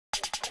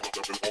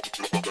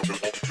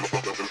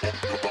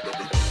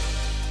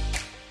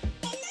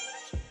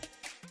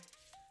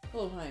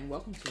Hello, hi, and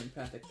welcome to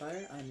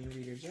EmpathicFire. I'm your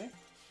reader, Jay.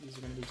 These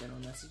are going to be general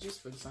messages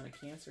for the sign of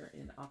Cancer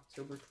in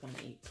October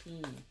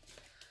 2018.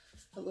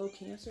 Hello,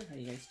 Cancer. How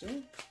you guys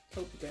doing?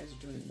 Hope you guys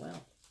are doing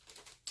well.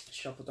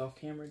 Shuffled off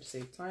camera to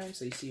save time,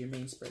 so you see your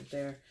main spread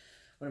there.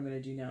 What I'm going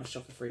to do now is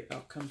shuffle for your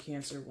outcome,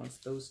 Cancer. Once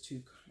those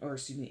two,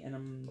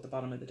 and the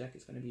bottom of the deck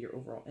is going to be your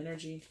overall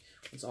energy.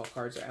 Once all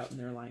cards are out and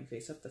they're lying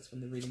face up, that's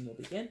when the reading will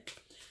begin.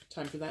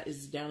 Time for that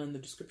is down in the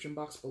description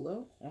box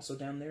below. Also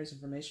down there is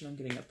information on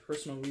getting a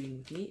personal reading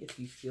with me if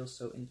you feel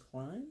so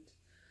inclined.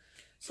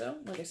 So,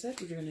 like I said,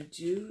 what we're going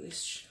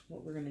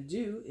to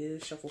do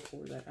is shuffle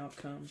for that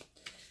outcome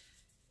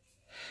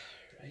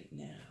right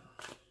now.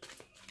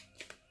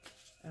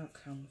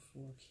 Outcome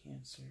for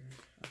Cancer,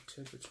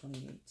 October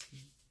 2018.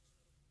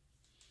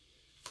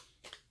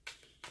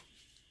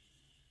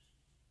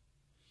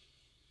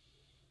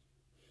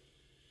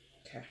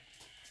 Okay.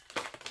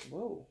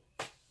 Whoa.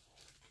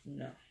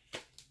 No.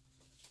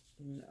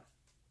 No.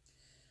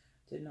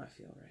 Did not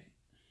feel right.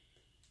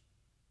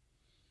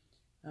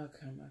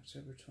 Outcome,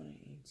 October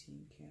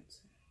 2018,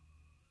 Cancer.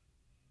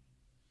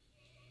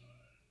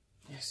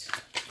 Yes.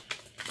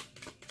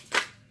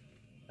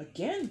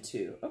 Again,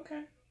 2.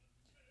 Okay.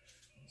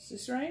 Is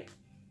this right?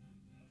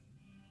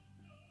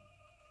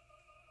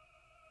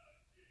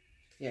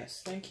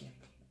 Yes, thank you.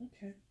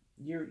 Okay.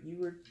 You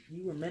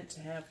were meant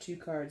to have 2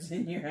 cards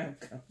in your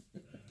outcome.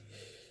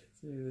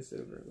 Let's move this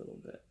over a little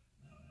bit.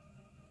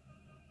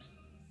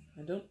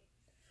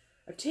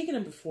 I've taken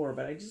them before,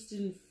 but I just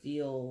didn't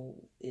feel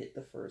it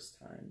the first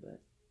time. But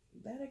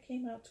that it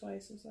came out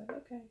twice. I was like,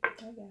 okay,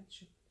 I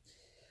got you.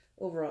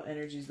 Overall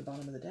energy is the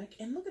bottom of the deck.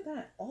 And look at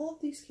that. All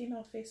of these came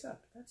out face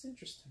up. That's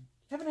interesting.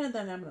 Haven't had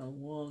that happen in a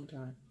long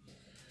time.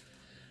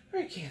 All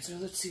right, Cancer,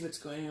 let's see what's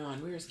going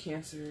on. Where is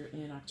Cancer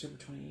in October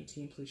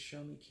 2018? Please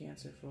show me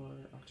Cancer for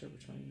October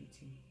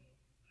 2018.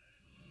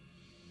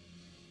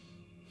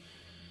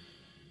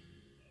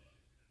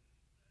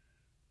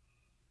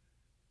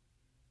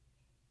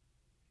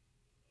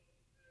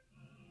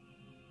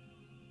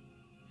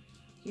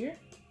 Here?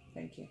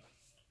 Thank you.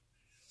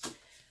 All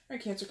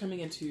right, Cancer, coming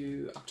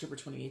into October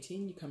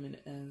 2018, you come in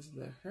as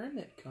the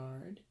Hermit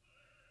card.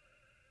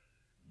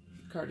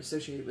 Card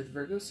associated with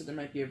Virgo, so there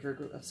might be a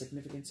Virgo of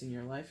significance in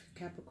your life.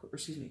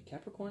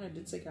 Capricorn, I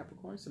did say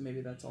Capricorn, so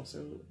maybe that's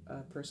also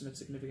a person of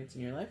significance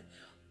in your life.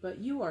 But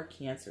you are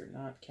Cancer,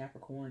 not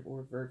Capricorn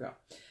or Virgo.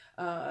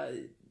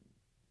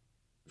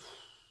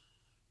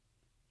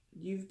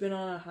 You've been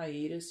on a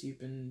hiatus. You've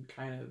been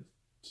kind of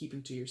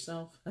keeping to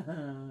yourself.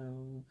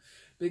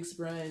 Big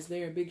surprise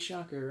there, big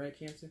shocker, right,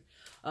 Cancer?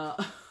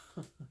 I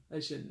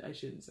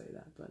shouldn't say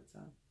that, but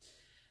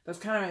that's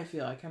kind of how I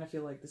feel. I kind of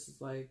feel like this is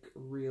like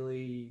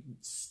really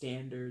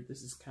standard.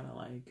 This is kind of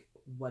like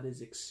what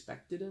is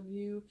expected of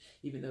you,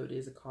 even though it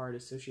is a card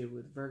associated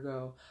with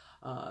Virgo.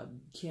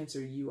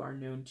 Cancer, you are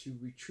known to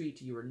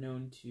retreat. You are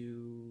known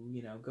to,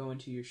 go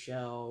into your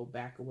shell,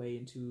 back away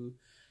into,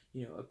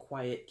 a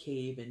quiet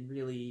cave and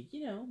really,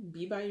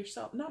 be by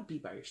yourself. Not be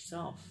by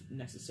yourself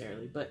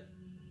necessarily, but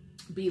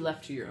be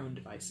left to your own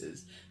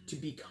devices, to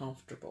be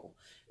comfortable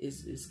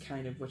is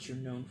kind of what you're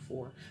known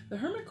for. The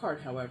Hermit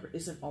card, however,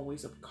 isn't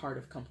always a card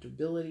of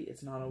comfortability.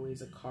 It's not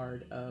always a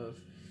card of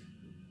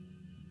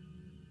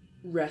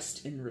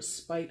rest and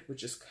respite,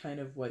 which is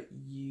kind of what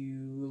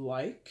you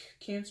like,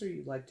 Cancer.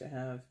 You like to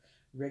have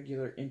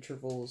regular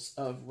intervals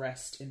of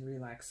rest and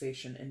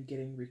relaxation and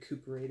getting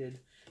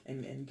recuperated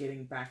and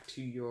getting back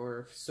to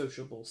your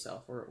sociable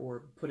self,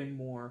 or putting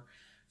more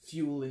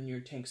fuel in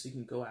your tank so you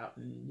can go out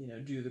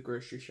and, do the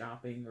grocery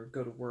shopping or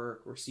go to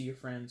work or see your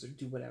friends or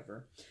do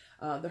whatever.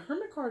 The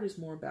Hermit card is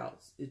more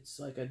about, it's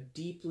like a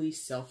deeply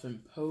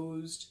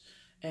self-imposed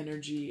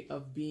energy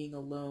of being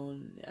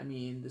alone. I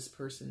mean, this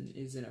person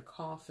is in a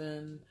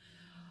coffin.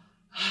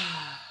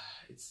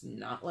 It's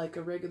not like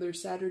a regular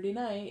Saturday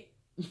night.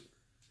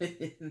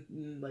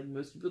 Like,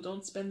 most people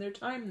don't spend their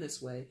time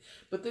this way,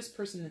 but this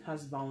person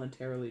has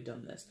voluntarily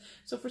done this.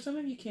 So for some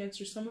of you,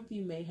 Cancer, some of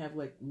you may have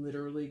like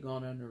literally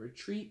gone on a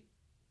retreat,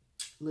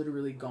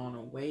 literally gone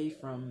away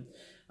from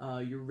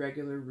your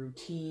regular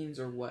routines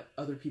or what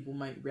other people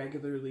might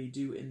regularly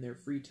do in their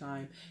free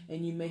time,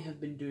 and you may have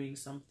been doing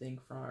something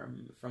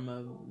from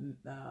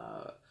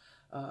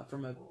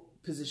a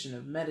position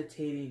of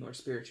meditating or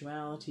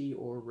spirituality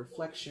or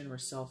reflection or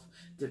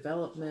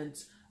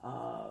self-development.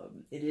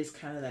 It is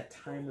kind of that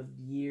time of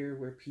year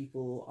where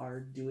people are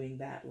doing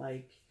that,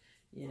 like,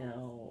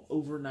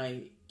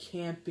 overnight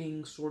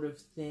camping sort of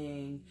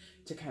thing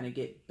to kind of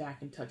get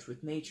back in touch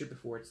with nature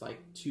before it's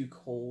like too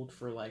cold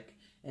for like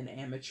an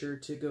amateur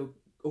to go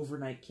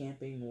overnight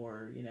camping,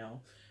 or,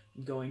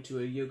 going to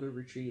a yoga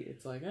retreat.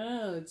 It's like,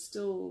 it's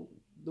still,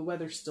 the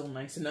weather's still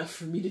nice enough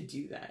for me to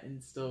do that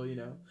and still,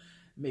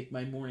 make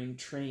my morning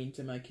train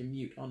to my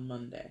commute on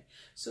Monday.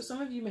 So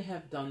some of you may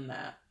have done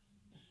that,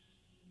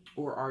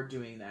 or are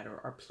doing that, or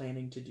are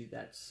planning to do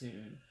that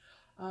soon.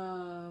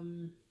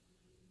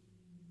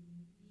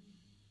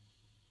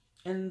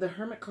 And the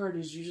Hermit card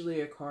is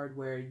usually a card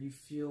where you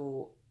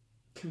feel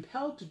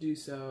compelled to do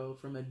so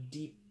from a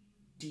deep,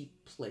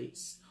 deep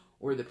place,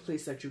 or the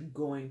place that you're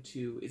going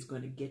to is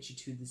going to get you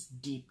to this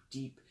deep,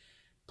 deep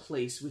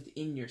place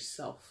within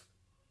yourself,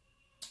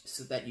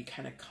 so that you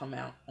kind of come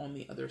out on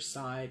the other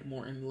side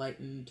more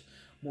enlightened,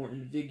 more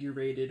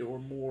invigorated, or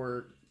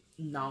more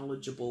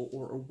knowledgeable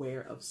or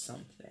aware of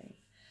something.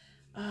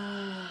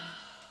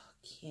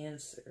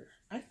 Cancer.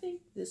 I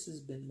think this has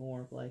been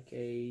more of like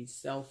a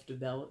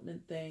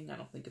self-development thing. I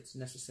don't think it's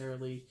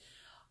necessarily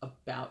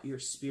about your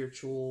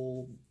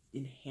spiritual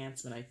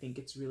enhancement. I think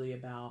it's really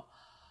about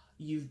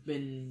you've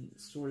been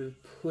sort of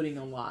putting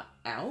a lot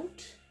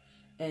out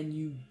and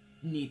you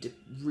need to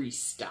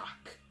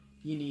restock.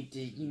 You need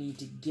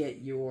to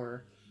get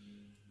your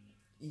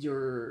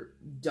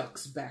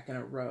ducks back in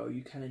a row.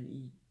 You kind of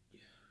need,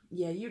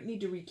 you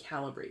need to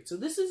recalibrate. So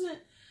this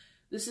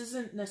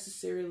isn't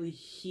necessarily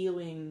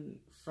healing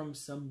from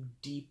some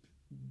deep,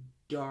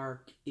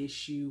 dark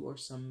issue or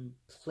some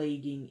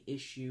plaguing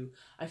issue.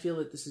 I feel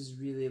that this is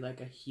really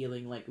like a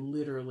healing, like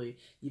literally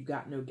you've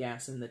got no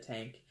gas in the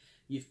tank.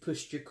 You've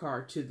pushed your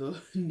car to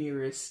the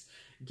nearest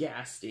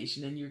gas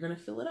station and you're going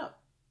to fill it up.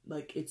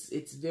 Like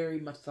it's very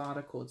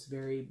methodical. It's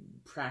very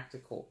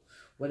practical,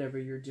 whatever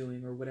you're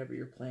doing or whatever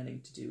you're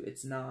planning to do.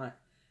 It's not,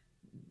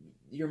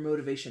 your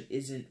motivation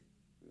isn't,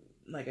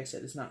 like I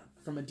said, it's not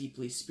from a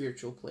deeply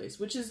spiritual place,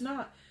 which is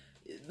not,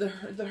 the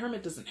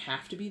hermit doesn't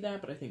have to be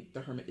that, but I think the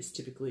hermit is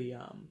typically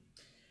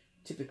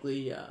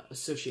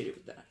associated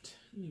with that.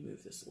 Let me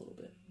move this a little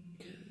bit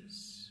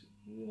because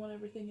we want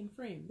everything in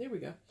frame. There we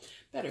go.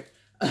 Better.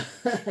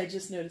 I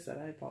just noticed that.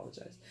 I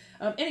apologize.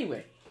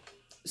 Anyway,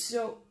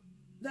 so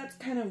that's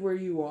kind of where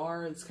you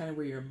are. It's kind of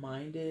where your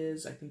mind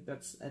is. I think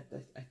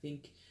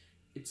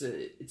it's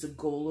a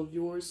goal of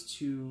yours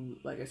to,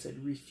 like I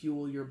said,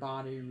 refuel your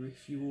body,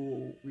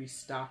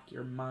 restock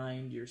your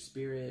mind, your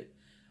spirit,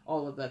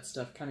 all of that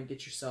stuff. Kind of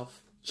get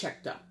yourself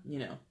checked up, you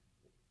know.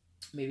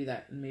 Maybe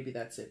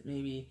that's it.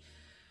 Maybe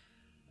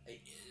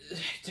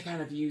to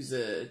kind of use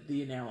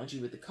the analogy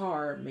with the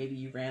car, maybe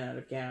you ran out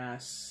of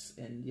gas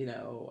and, you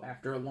know,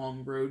 after a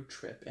long road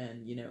trip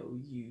and, you know,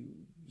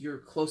 you're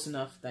close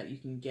enough that you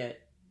can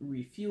get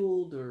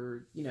refueled,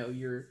 or, you know,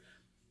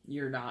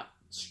 you're not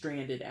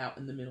stranded out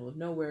in the middle of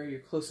nowhere. You're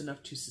close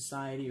enough to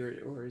society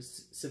or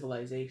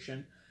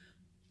civilization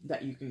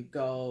that you can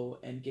go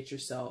and get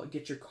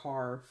your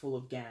car full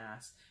of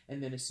gas,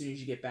 and then as soon as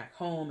you get back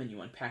home and you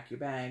unpack your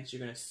bags,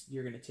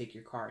 you're gonna take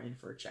your car in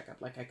for a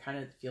checkup. Like, I kind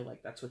of feel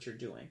like that's what you're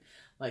doing.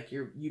 Like,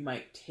 you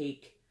might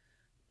take,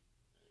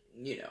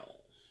 you know,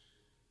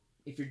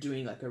 if you're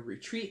doing like a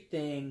retreat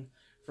thing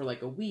for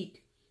like a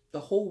week,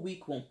 the whole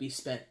week won't be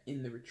spent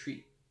in the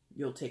retreat.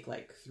 You'll take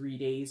like 3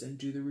 days and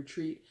do the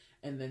retreat,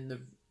 and then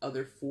the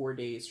other 4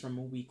 days from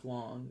a week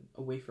long,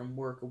 away from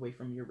work, away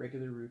from your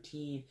regular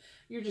routine,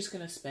 you're just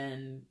going to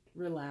spend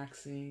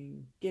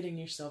relaxing, getting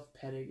yourself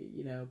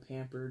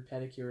pampered,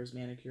 pedicures,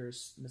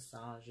 manicures,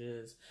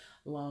 massages,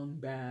 long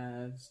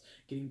baths,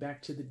 getting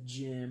back to the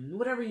gym,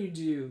 whatever you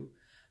do.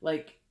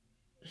 Like,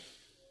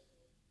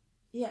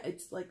 yeah,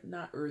 it's like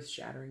not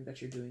earth-shattering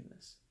that you're doing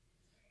this.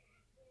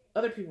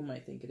 Other people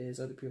might think it is.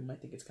 Other people might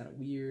think it's kind of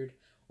weird.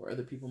 Or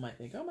other people might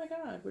think, oh my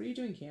God, what are you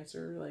doing,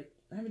 Cancer? Like,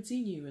 I haven't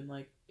seen you in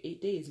like 8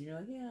 days. And you're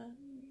like, yeah,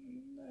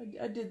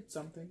 I did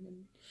something.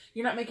 And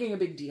you're not making a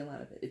big deal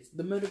out of it.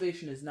 The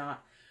motivation is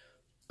not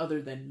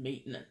other than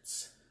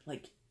maintenance.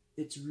 Like,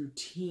 it's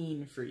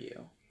routine for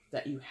you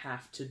that you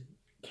have to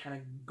kind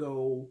of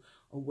go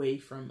away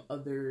from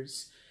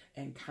others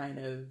and kind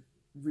of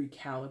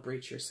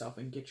recalibrate yourself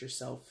and get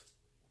yourself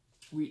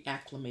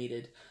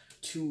reacclimated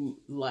to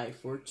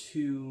life, or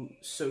to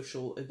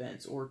social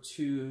events, or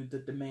to the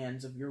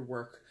demands of your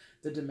work,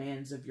 the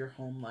demands of your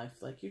home life.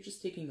 Like, you're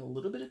just taking a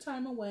little bit of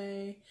time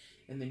away,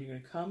 and then you're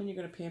going to come and you're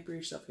going to pamper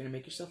yourself, you're going to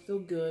make yourself feel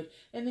good,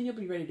 and then you'll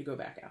be ready to go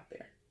back out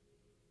there.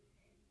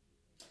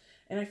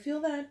 And I feel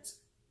that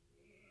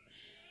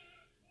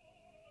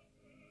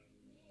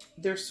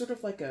there's sort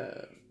of like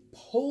a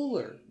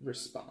polar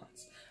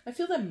response. I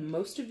feel that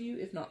most of you,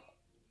 if not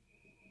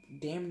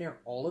damn near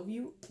all of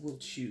you, will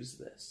choose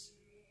this.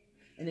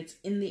 And it's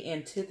in the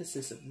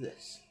antithesis of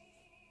this.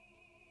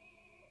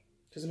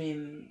 Because, I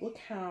mean, look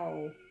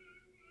how...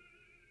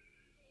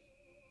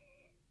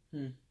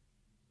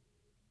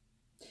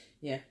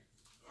 Yeah.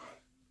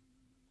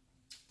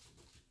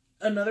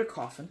 Another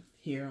coffin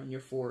here on your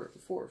four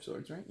of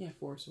swords, right? Yeah,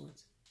 4 of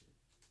swords.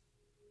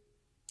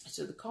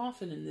 So the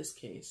coffin in this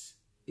case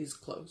is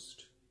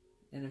closed.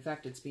 And in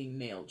fact, it's being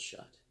nailed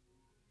shut.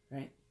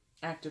 Right?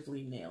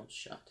 Actively nailed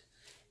shut.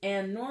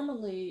 And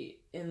normally,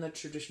 in the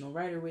traditional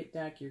Rider-Waite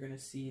deck, you're going to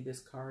see this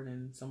card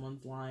and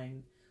someone's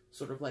lying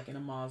sort of like in a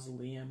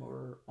mausoleum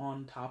or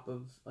on top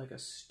of like a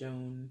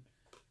stone,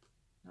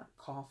 not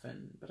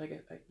coffin, but I guess,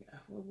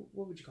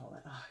 what would you call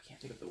that? Oh, I can't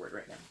think of the word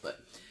right now.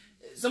 But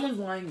someone's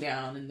lying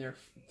down and there are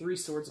 3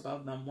 swords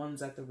above them,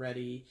 one's at the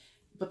ready,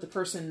 but the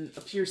person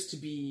appears to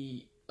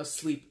be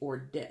asleep or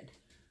dead.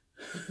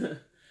 And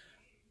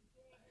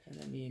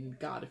I mean,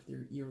 God, if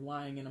you're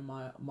lying in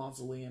a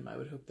mausoleum, I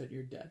would hope that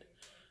you're dead.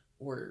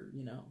 Or,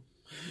 you know,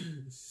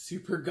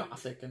 super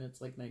gothic, and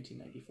it's like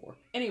 1994.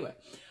 Anyway,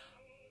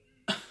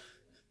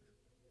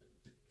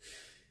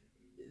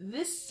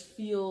 this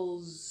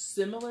feels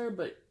similar,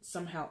 but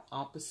somehow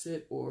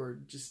opposite, or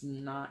just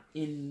not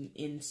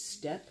in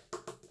step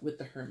with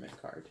the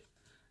Hermit card.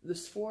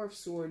 This Four of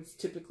Swords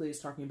typically is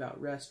talking about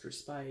rest,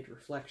 respite,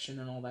 reflection,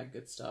 and all that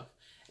good stuff,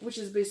 which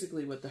is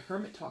basically what the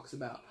Hermit talks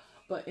about.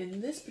 But in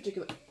this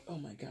particular... Oh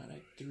my god, I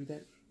threw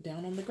that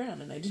down on the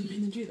ground, and I didn't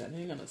mean to do that.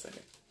 Hang on a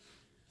second.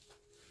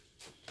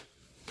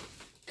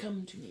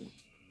 Come to me.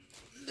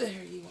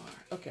 There you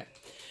are. Okay.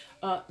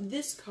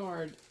 This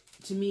card,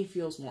 to me,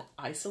 feels more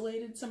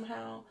isolated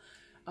somehow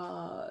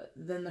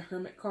than the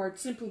Hermit card,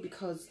 simply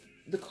because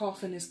the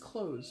coffin is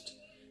closed.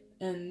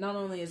 And not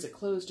only is it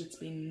closed, it's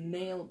being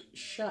nailed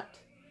shut.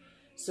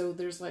 So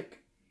there's like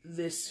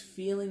this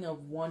feeling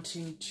of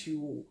wanting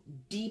to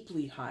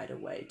deeply hide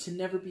away, to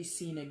never be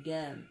seen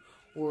again,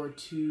 or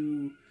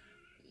to,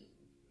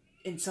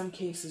 in some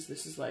cases,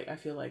 this is like, I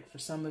feel like for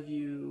some of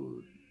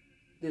you,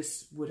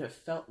 this would have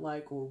felt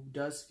like, or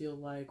does feel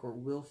like, or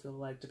will feel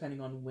like, depending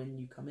on when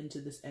you come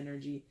into this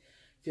energy,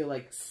 feel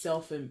like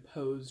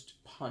self-imposed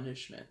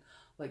punishment.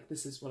 Like,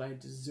 this is what I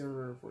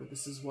deserve, or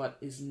this is what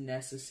is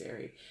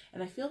necessary.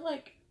 And I feel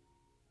like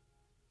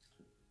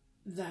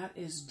that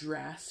is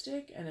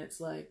drastic, and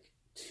it's like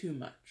too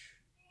much.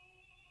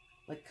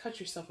 Like, cut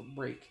yourself a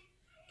break,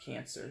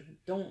 Cancer.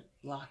 Don't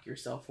lock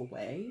yourself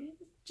away.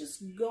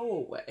 Just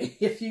go away.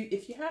 If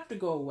you have to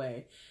go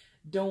away,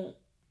 don't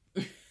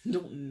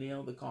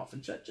nail the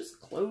coffin shut. Just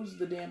close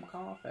the damn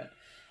coffin.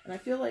 And I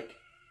feel like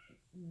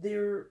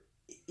there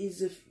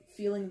is a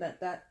feeling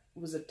that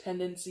was a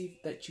tendency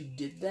that you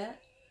did that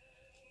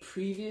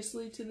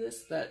previously to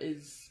this. That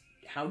is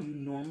how you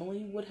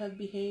normally would have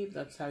behaved.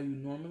 That's how you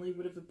normally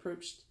would have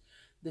approached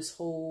this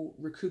whole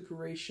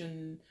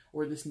recuperation,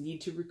 or this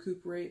need to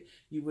recuperate.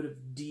 You would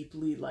have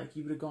deeply, like,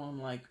 you would have gone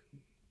like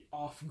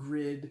off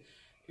grid,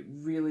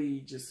 really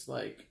just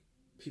like,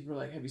 people are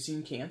like, have you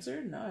seen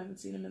Cancer? No, I haven't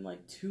seen him in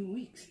like 2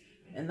 weeks.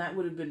 And that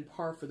would have been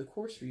par for the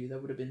course for you. That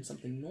would have been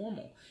something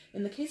normal.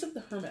 In the case of the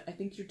Hermit, I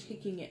think you're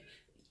taking it,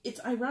 it's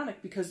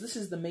ironic because this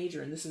is the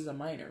major and this is a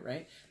minor,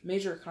 right?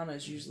 Major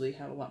arcanas usually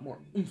have a lot more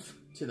oomph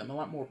to them, a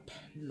lot more,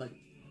 like,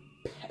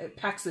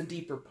 packs a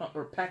deeper punch,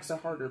 or packs a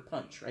harder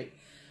punch, right?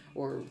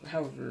 Or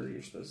however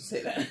you're supposed to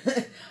say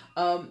that.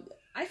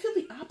 I feel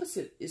the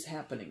opposite is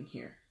happening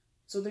here.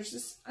 So there's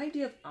this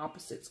idea of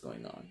opposites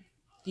going on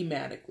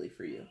thematically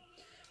for you,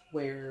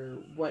 where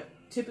what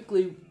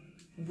typically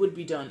would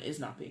be done is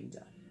not being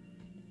done.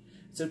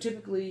 So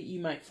typically you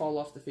might fall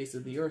off the face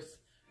of the earth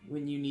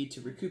when you need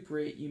to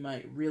recuperate. You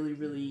might really,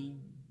 really,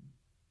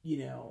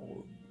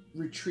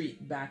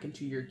 retreat back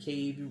into your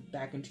cave,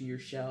 back into your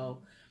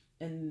shell.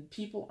 And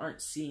people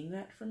aren't seeing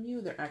that from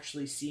you. They're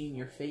actually seeing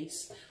your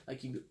face.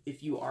 Like,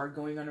 if you are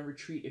going on a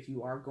retreat, if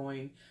you are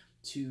going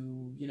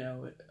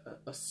to,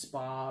 a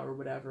spa or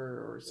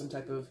whatever, or some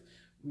type of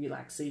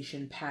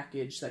relaxation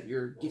package that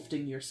you're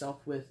gifting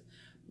yourself with,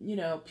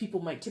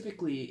 people might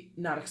typically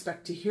not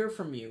expect to hear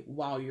from you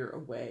while you're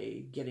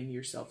away getting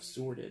yourself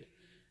sorted.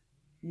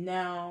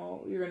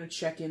 Now you're going to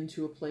check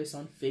into a place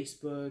on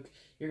Facebook,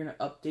 you're going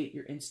to update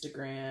your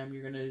Instagram,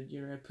 you're going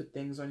to put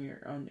things on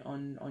your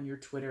on your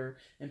Twitter,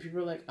 and people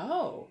are like,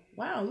 "Oh,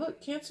 wow,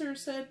 look, Cancer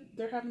said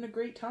they're having a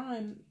great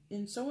time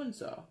in so and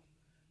so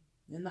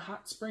in the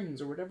hot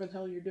springs," or whatever the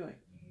hell you're doing.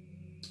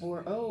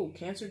 Or, "Oh,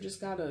 Cancer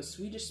just got a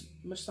Swedish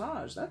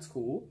massage. That's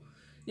cool."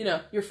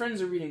 Your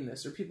friends are reading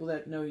this, or people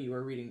that know you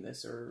are reading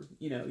this, or,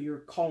 you're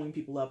calling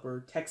people up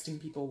or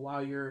texting people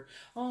while you're,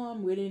 "Oh,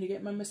 I'm waiting to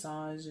get my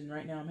massage, and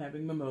right now I'm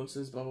having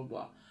mimosas, blah, blah,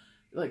 blah."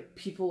 Like,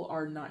 people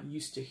are not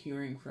used to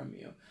hearing from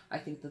you. I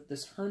think that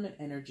this Hermit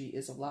energy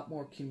is a lot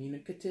more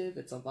communicative,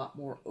 it's a lot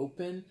more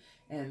open,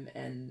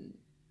 and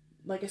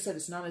like I said,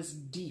 it's not as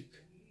deep.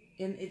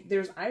 And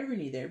there's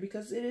irony there,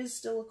 because it is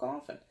still a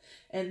coffin.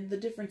 And the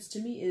difference to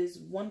me is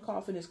one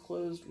coffin is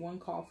closed, one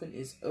coffin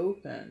is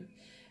open.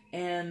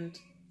 And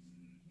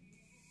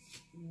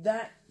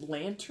that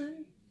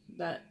lantern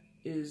that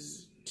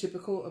is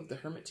typical of the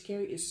Hermit to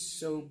carry is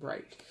so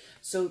bright.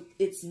 So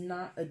it's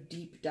not a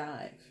deep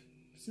dive.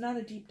 It's not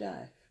a deep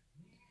dive.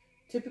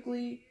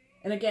 Typically,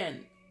 and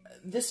again,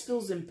 this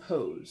feels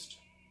imposed.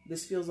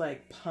 This feels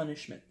like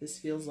punishment. This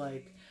feels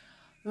like,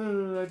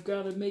 "Oh, I've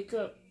got to make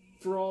up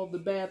for all the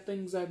bad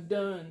things I've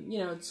done."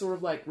 It's sort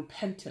of like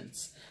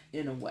repentance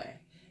in a way.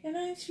 And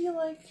I feel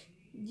like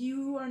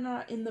you are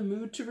not in the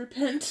mood to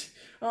repent,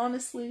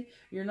 honestly.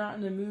 You're not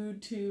in the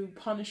mood to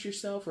punish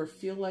yourself or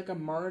feel like a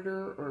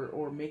martyr,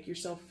 or make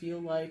yourself feel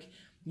like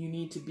you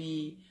need to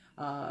be,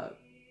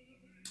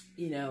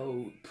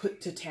 put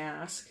to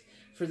task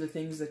for the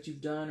things that you've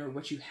done or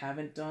what you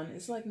haven't done.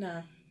 It's like,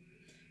 nah,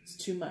 it's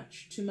too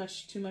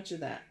much of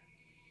that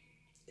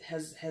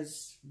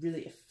has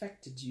really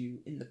affected you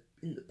in the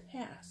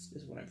past,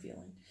 is what I'm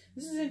feeling.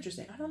 This is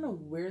interesting. I don't know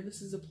where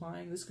this is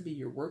applying. This could be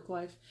your work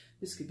life,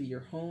 this could be your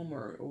home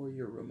or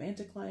your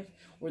romantic life,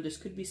 or this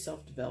could be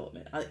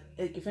self-development.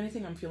 If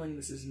anything, I'm feeling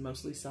this is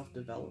mostly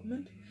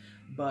self-development,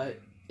 but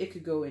it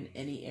could go in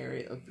any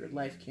area of your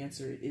life,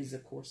 Cancer. It is,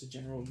 of course, a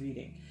general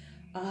reading.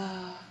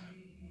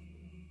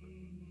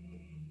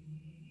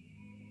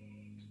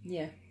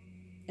 Yeah.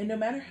 And no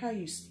matter how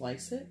you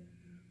slice it,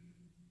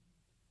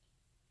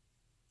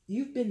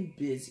 you've been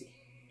busy.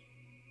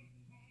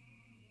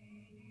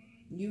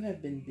 You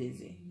have been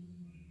busy.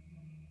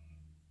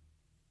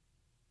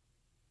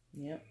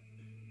 Yep.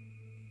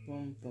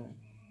 Boom, boom.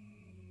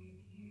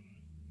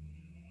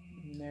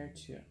 And there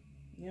too.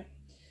 Yep.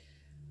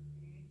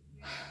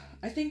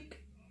 I think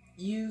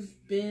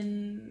you've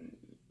been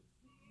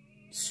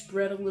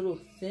spread a little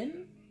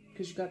thin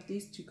because you got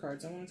these two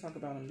cards. I want to talk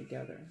about them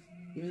together.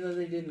 Even though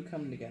they didn't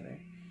come together.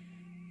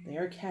 They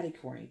are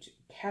catty-corner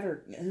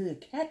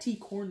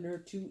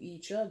to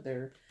each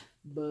other,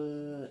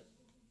 but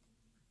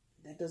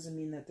that doesn't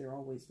mean that they're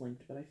always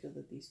linked. But I feel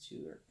that these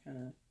two are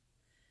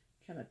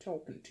kind of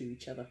talking to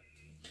each other.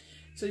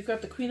 So you've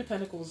got the Queen of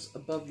Pentacles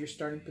above your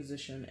starting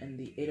position and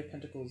the Eight of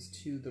Pentacles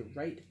to the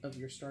right of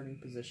your starting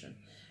position.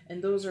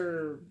 And those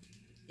are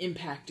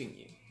impacting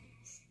you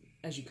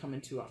as you come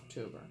into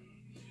October.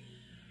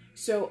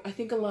 So I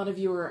think a lot of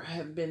you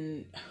have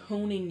been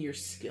honing your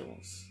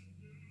skills.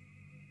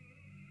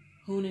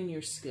 Honing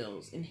your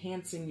skills,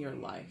 enhancing your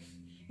life,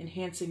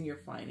 enhancing your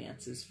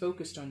finances,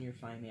 focused on your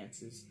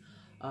finances,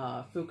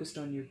 focused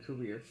on your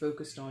career,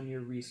 focused on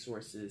your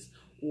resources,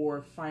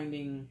 or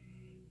finding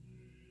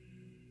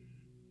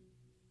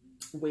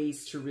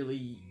ways to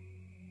really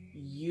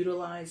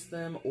utilize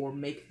them or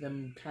make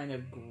them kind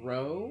of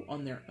grow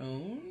on their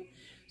own.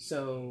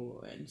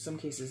 So in some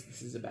cases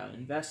this is about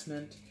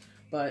investment,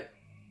 but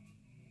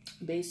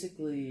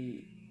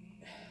basically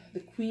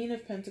the Queen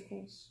of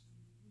Pentacles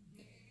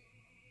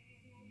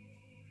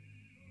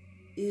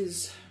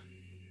is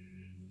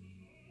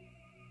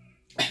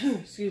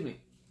excuse me,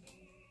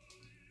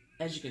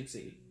 as you can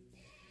see,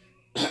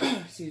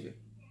 excuse me,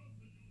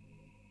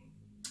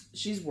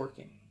 she's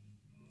working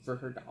for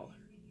her dollar.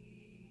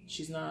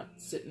 She's not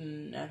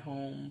sitting at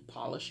home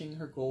polishing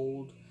her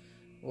gold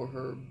or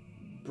her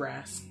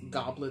brass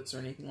goblets or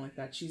anything like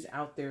that. She's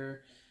out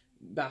there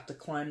about to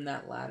climb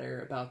that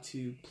ladder, about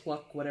to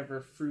pluck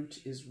whatever fruit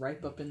is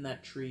ripe up in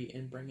that tree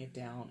and bring it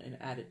down and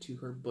add it to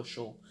her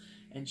bushel.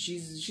 And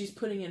she's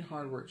putting in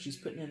hard work. She's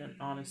putting in an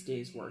honest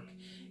day's work.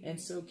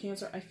 And so,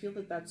 Cancer, I feel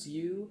that that's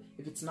you.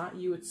 If it's not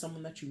you, it's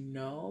someone that you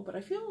know. But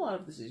I feel a lot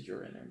of this is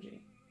your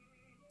energy,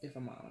 if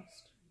I'm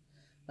honest.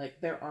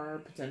 Like, there are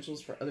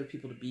potentials for other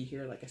people to be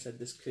here. Like I said,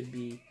 this could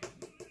be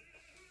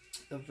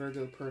a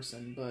Virgo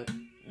person. But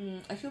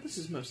I feel this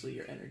is mostly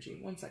your energy.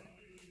 One second.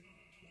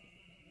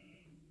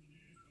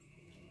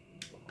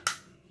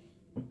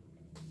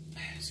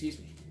 Excuse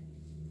me.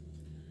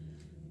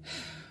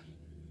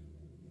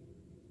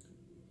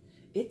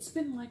 It's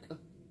been like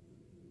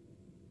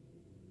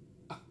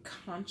a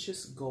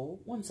conscious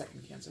goal. One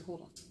second, Cancer.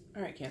 Hold on.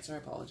 All right, Cancer, I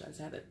apologize.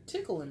 I had a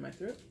tickle in my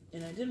throat,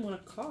 and I didn't want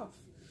to cough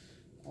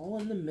all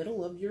in the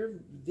middle of your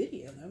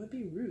video. That would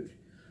be rude.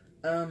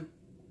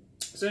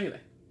 So anyway,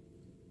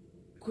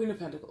 Queen of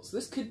Pentacles.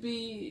 This could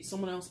be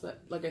someone else,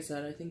 but like I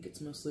said, I think it's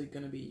mostly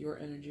going to be your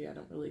energy. I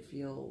don't really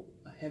feel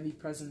a heavy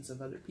presence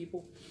of other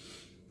people.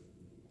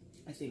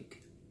 I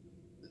think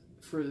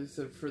for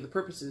the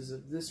purposes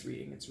of this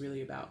reading, it's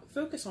really about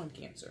focus on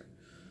Cancer.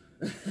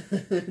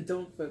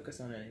 Don't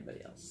focus on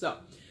anybody else. So,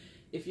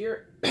 if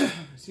you're,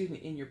 excuse me,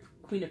 in your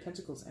Queen of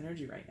Pentacles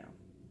energy right now,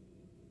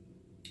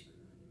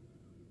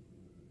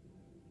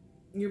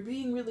 you're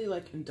being really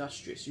like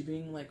industrious. You're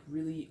being like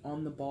really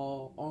on the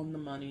ball, on the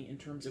money in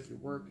terms of your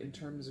work, in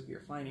terms of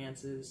your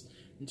finances,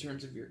 in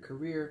terms of your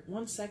career.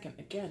 One second,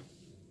 again.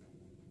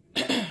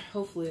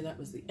 Hopefully that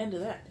was the end of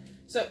that.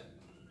 So,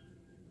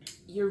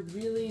 you're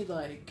really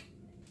like,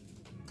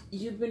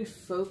 you've been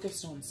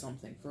focused on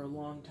something for a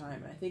long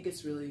time. I think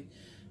it's really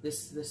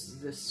this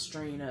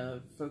strain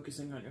of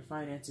focusing on your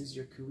finances,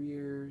 your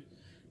career,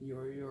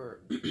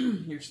 your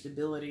your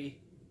stability,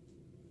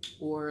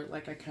 or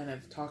like I kind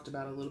of talked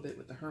about a little bit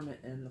with the Hermit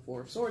and the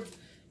Four of Swords.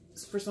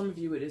 For some of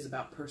you, it is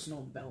about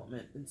personal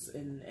development,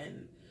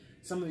 and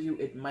some of you,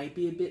 it might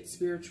be a bit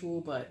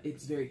spiritual, but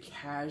it's very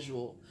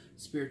casual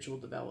spiritual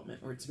development,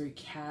 or it's very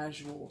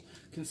casual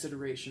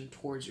consideration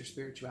towards your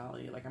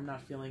spirituality. Like, I'm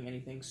not feeling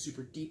anything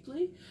super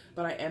deeply,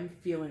 but I am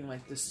feeling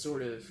like this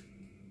sort of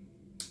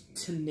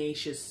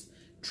tenacious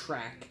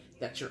track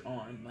that you're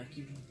on. Like,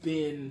 you've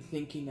been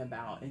thinking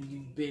about, and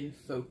you've been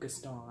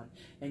focused on,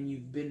 and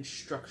you've been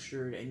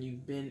structured, and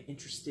you've been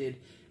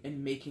interested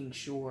in making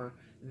sure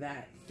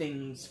that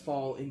things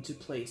fall into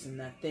place and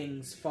that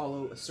things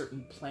follow a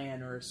certain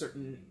plan or a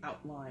certain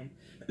outline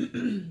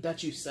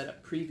that you set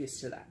up previous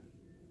to that.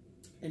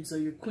 And so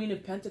your Queen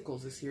of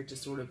Pentacles is here to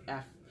sort of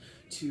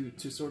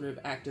sort of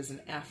act as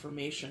an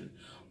affirmation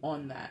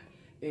on that,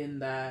 in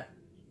that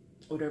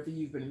whatever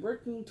you've been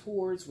working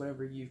towards,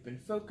 whatever you've been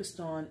focused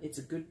on, it's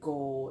a good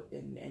goal,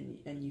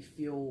 and you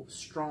feel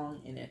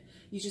strong in it.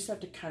 You just have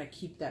to kind of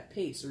keep that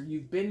pace, or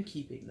you've been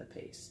keeping the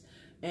pace.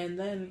 And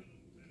then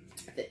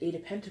the Eight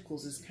of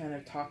Pentacles is kind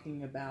of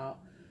talking about,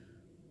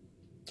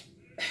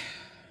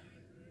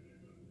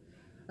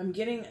 I'm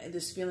getting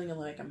this feeling of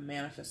like a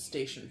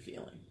manifestation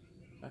feeling,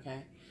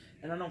 okay?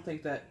 And I don't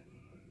think that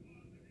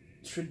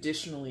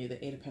traditionally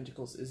the Eight of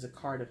Pentacles is a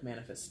card of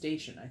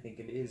manifestation. I think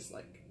it is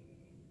like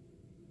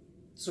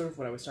sort of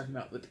what I was talking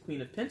about with the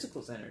Queen of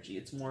Pentacles energy.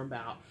 It's more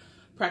about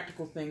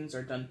practical things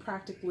are done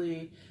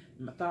practically,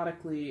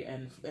 methodically,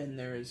 and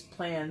there's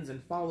plans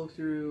and follow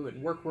through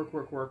and work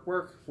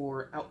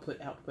for output,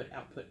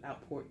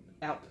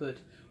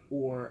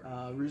 or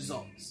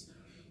results.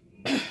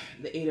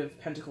 The Eight of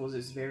Pentacles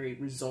is very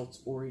results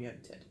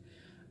oriented.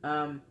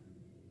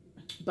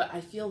 But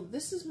I feel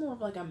this is more of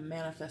like a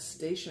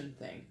manifestation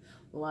thing.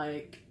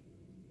 Like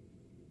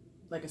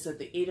I said,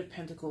 the Eight of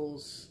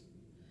Pentacles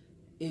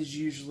is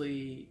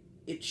usually,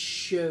 it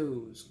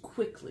shows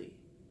quickly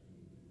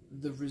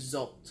the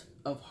result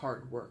of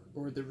hard work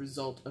or the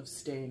result of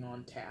staying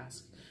on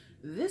task.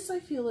 This I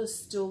feel is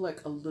still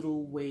like a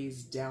little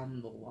ways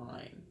down the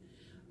line.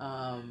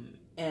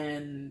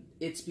 And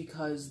it's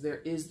because there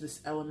is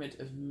this element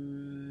of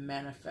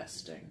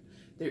manifesting.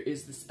 There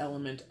is this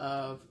element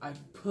of,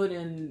 I've put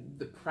in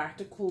the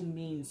practical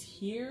means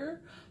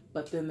here,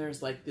 but then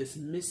there's like this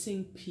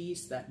missing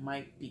piece that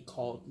might be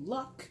called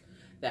luck,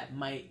 that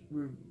might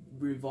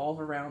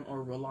revolve around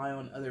or rely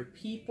on other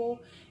people,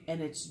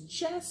 and it's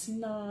just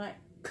not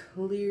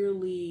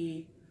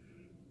clearly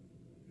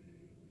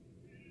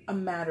a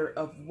matter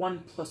of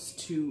 1 +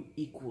 2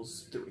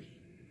 = 3.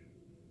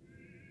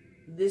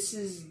 This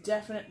is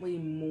definitely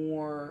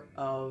more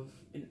of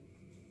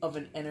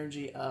an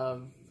energy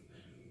of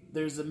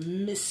there's a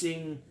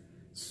missing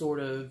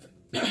sort of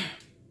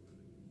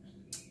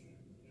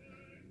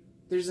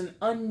there's an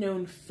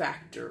unknown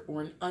factor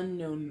or an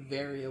unknown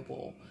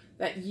variable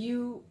that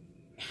you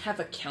have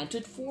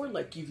accounted for,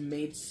 like you've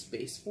made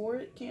space for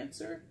it,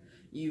 Cancer.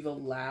 You've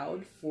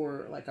allowed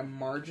for like a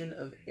margin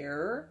of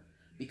error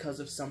because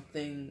of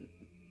something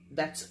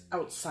that's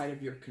outside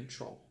of your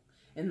control.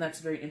 And that's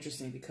very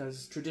interesting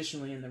because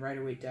traditionally in the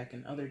Rider-Waite deck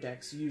and other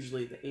decks,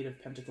 usually the Eight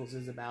of Pentacles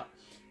is about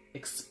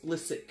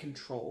explicit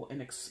control and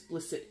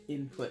explicit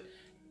input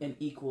and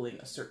equaling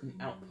a certain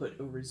output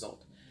or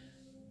result.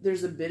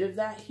 There's a bit of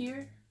that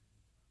here,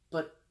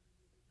 but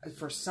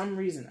for some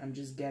reason I'm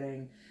just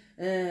getting,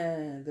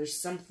 there's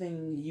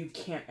something you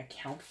can't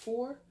account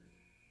for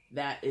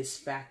that is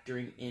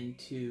factoring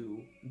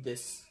into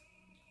this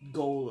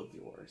goal of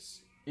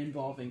yours,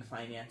 involving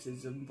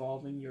finances,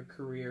 involving your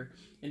career,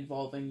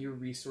 involving your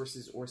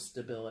resources or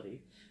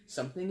stability.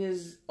 Something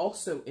is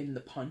also in the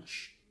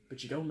punch,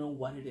 but you don't know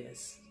what it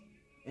is.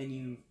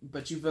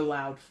 But you've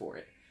allowed for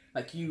it.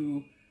 Like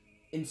you,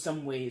 in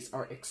some ways,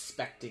 are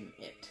expecting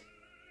it.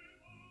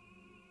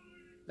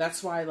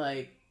 That's why,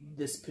 like,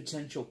 this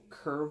potential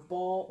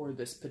curveball or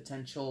this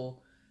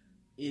potential,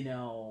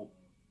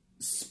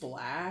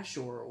 splash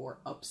or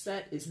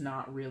upset is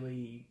not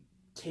really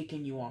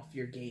taking you off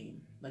your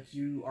game. Like,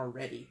 you are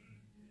ready,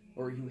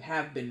 or you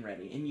have been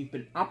ready, and you've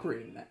been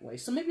operating that way.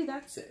 So maybe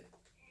that's it.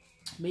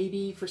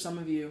 Maybe for some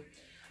of you,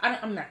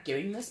 I'm not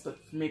getting this, but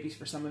maybe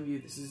for some of you,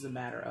 this is a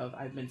matter of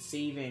I've been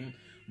saving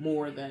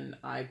more than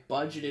I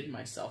budgeted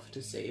myself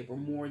to save, or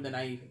more than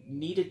I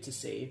needed to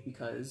save,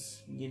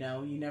 because, you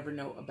never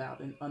know about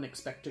an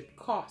unexpected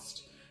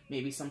cost.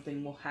 Maybe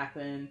something will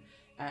happen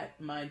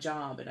at my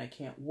job and I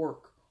can't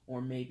work,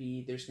 or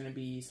maybe there's going to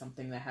be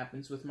something that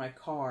happens with my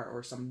car,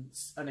 or some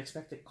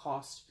unexpected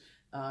cost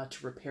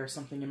to repair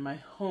something in my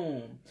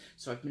home.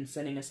 So I've been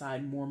setting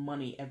aside more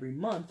money every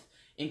month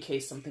in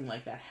case something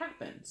like that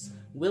happens.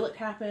 Will it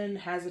happen?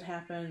 Has it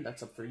happened?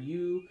 That's up for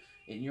you.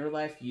 In your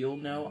life, you'll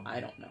know. I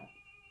don't know.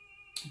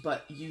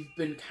 But you've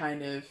been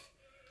kind of,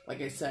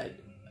 like I said,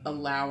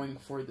 allowing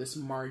for this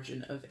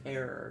margin of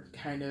error,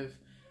 kind of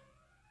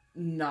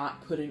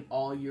not putting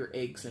all your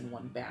eggs in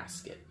one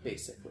basket,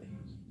 basically.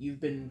 You've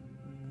been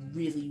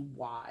really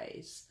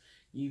wise.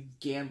 You've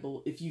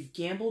gambled. If you've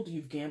gambled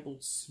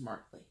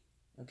smartly.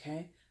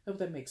 Okay? I hope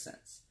that makes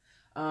sense.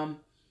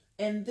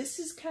 And this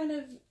is kind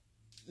of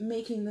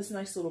making this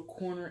nice little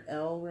corner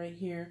L right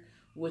here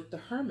with the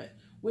Hermit,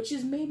 which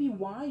is maybe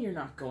why you're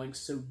not going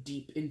so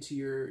deep into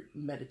your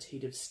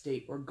meditative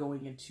state or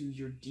going into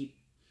your deep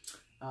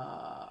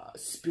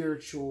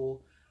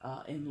spiritual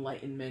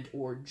enlightenment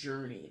or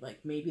journey.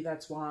 Like, maybe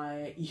that's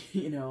why,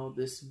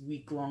 this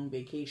week-long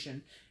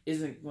vacation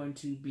isn't going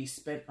to be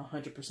spent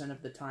 100%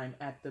 of the time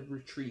at the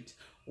retreat,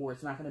 or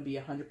it's not going to be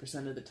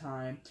 100% of the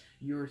time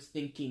you're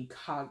thinking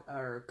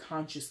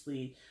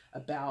consciously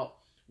about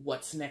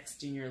what's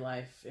next in your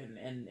life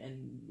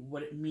and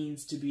what it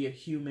means to be a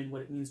human,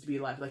 what it means to be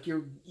alive. Like,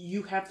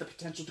 you have the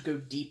potential to go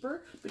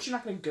deeper, but you're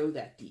not going to go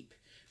that deep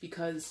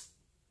because,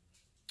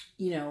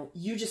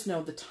 you just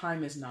know the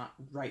time is not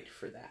right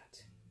for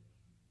that.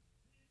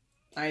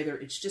 Either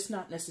it's just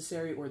not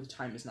necessary or the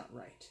time is not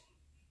right.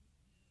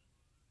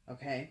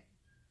 Okay?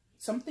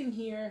 Something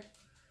here,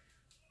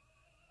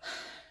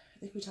 I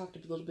think we talked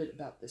a little bit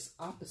about this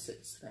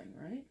opposites thing,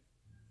 right?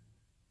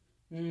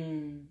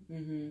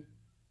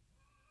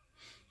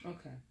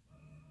 Okay.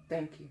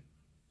 Thank you.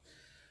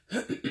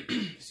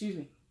 Excuse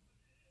me.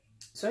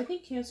 So I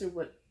think, Cancer,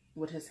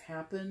 what has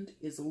happened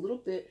is a little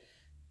bit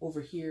over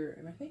here,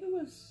 and I think it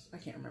was, I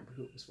can't remember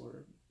who it was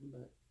for,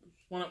 but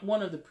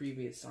one of the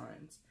previous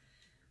signs.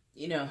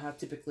 You know how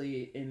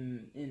typically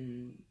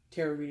in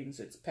tarot readings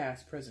it's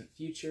past, present,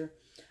 future.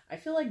 I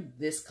feel like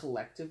this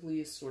collectively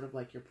is sort of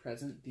like your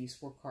present, these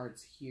 4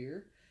 cards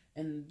here.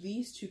 And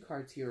these 2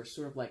 cards here are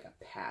sort of like a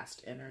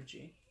past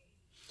energy.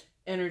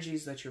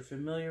 Energies that you're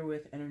familiar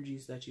with,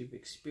 energies that you've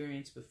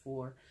experienced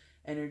before,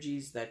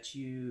 energies that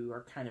you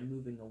are kind of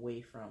moving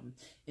away from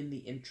in the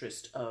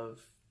interest of,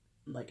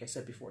 like I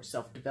said before,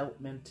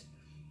 self-development,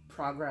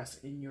 progress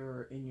in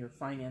your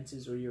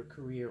finances or your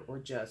career, or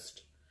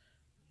just,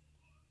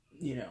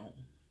 you know,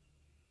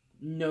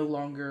 no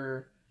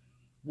longer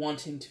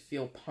wanting to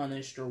feel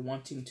punished or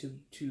wanting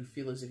to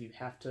feel as if you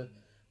have to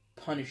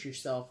punish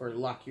yourself or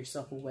lock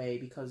yourself away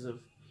because of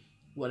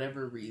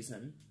whatever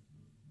reason.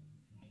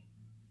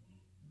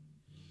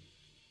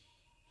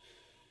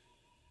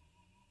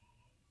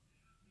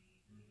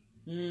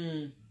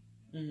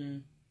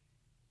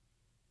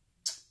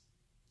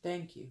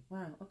 Thank you.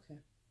 Wow, okay.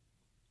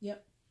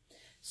 Yep.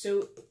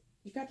 So,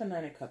 you've got the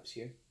 9 of Cups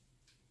here.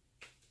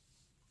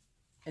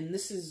 And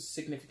this is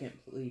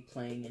significantly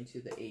playing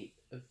into the 8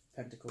 of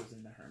Pentacles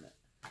and the Hermit.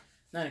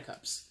 9 of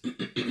Cups.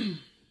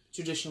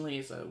 Traditionally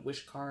is a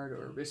wish card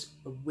or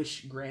a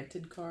wish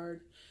granted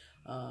card.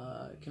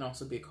 It can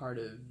also be a card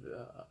of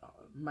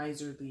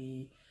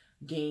miserly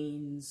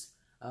gains,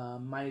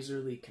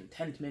 miserly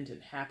contentment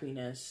and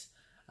happiness.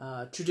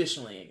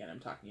 Traditionally, again,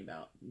 I'm talking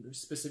about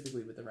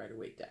specifically with the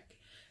Rider-Waite deck.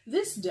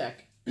 This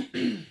deck,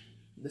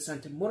 the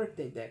Santa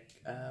Muerte deck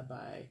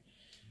by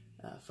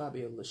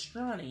Fabio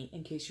Lestrani,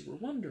 in case you were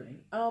wondering,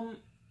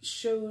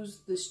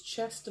 shows this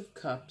chest of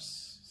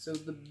cups, so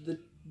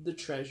the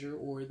treasure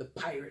or the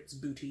pirate's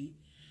booty,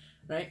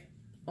 right,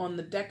 on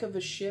the deck of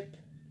a ship,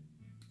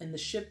 and the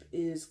ship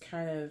is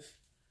kind of,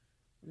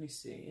 let me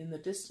see, in the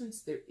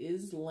distance there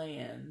is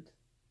land,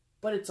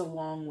 but it's a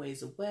long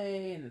ways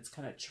away, and it's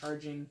kind of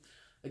charging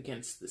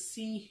against the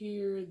sea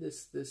here.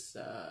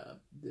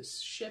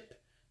 This ship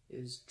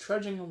is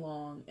trudging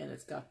along, and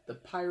it's got the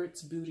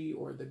pirate's booty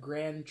or the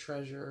grand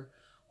treasure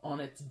on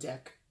its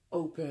deck,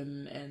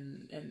 open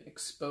and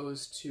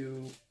exposed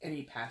to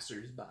any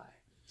passers-by.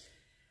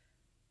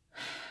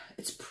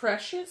 It's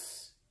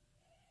precious,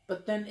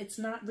 but then it's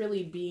not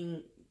really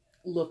being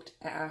looked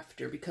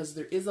after because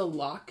there is a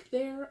lock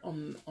there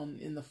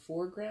in the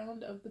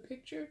foreground of the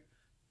picture.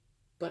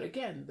 But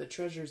again, the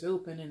treasure's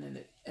open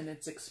and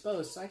it's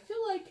exposed. So I feel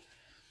like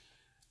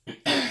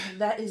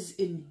that is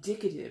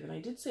indicative, and I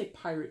did say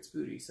pirate's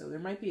booty, so there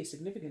might be a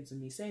significance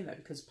in me saying that,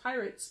 because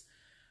pirates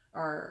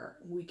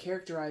we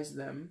characterize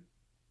them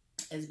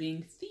as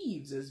being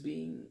thieves, as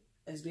being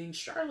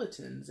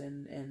charlatans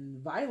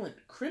and violent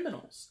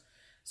criminals.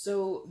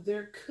 So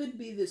there could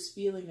be this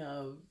feeling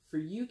of, for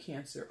you,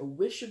 Cancer, a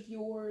wish of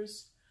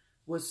yours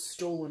was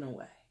stolen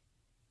away.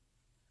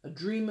 A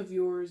dream of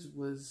yours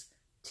was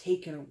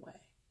taken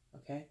away,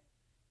 okay?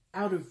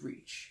 Out of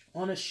reach,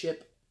 on a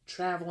ship,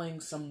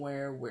 traveling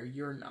somewhere where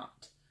you're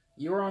not.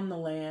 You're on the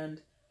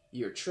land,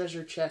 your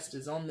treasure chest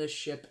is on this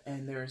ship,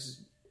 and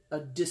there's a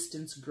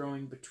distance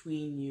growing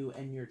between you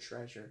and your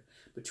treasure,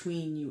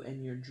 between you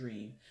and your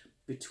dream,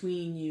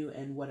 between you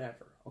and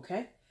whatever,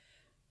 okay?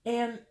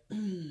 And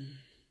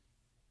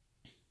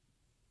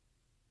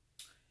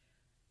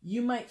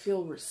you might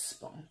feel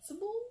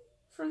responsible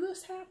for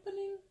this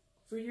happening,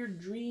 for your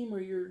dream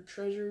or your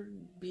treasure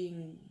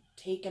being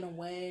taken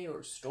away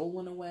or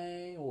stolen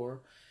away,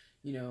 or,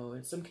 you know,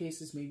 in some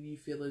cases maybe you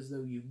feel as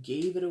though you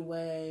gave it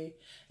away.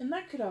 And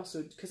that could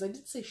also, because I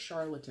did say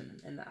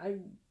charlatan, and I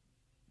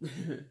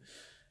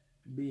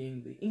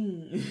being the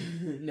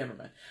never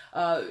mind.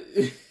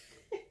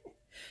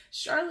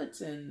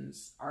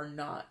 Charlatans are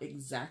not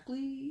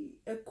exactly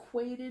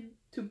equated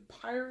to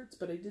pirates,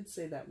 but I did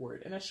say that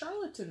word. And a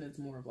charlatan is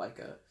more of like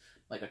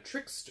a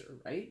trickster,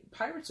 right?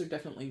 Pirates are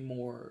definitely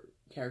more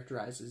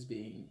characterized as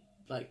being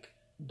like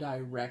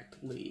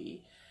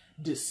directly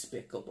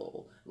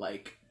despicable,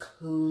 like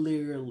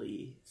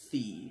clearly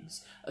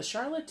thieves. A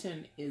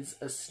charlatan is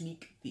a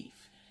sneak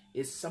thief,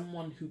 is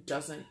someone who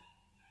doesn't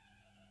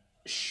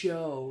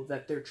show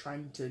that they're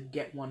trying to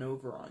get one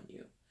over on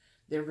you.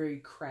 They're very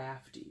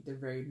crafty, they're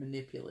very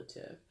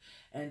manipulative.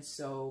 And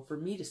so for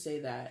me to say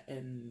that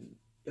and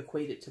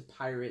equate it to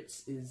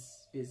pirates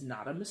is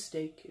not a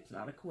mistake, it's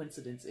not a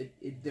coincidence.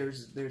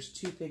 There's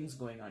two things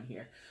going on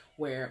here,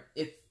 where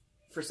if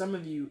for some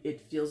of you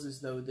it feels as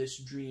though this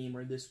dream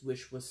or this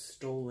wish was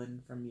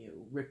stolen from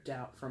you, ripped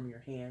out from your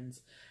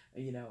hands,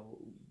 you know,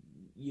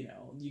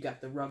 you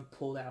got the rug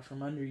pulled out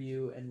from under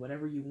you, and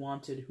whatever you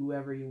wanted,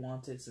 whoever you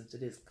wanted, since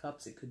it is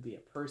cups, it could be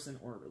a person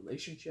or a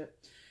relationship,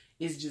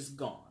 is just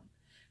gone.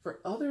 For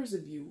others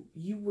of you,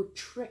 you were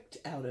tricked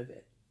out of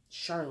it.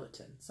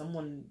 Charlatan.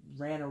 Someone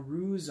ran a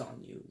ruse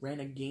on you, ran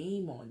a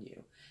game on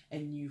you,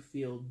 and you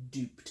feel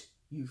duped.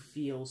 You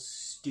feel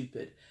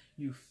stupid.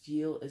 You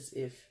feel as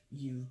if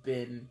you've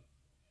been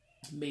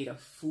made a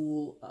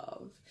fool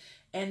of.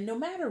 And no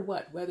matter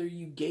what, whether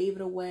you gave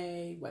it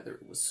away, whether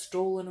it was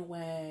stolen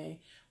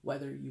away,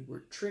 whether you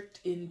were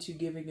tricked into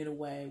giving it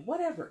away,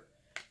 whatever,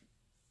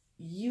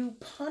 you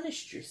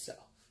punished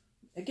yourself.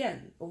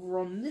 Again, over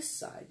on this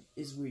side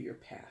is where your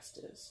past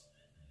is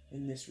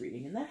in this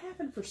reading. And that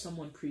happened for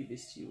someone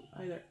previous to you,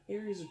 either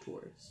Aries or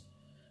Taurus.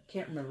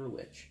 Can't remember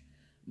which.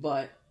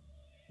 But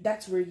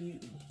that's what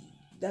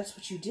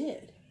you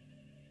did.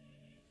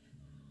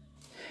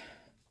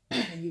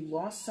 You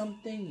lost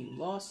something, you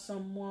lost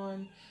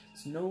someone.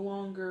 It's no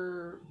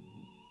longer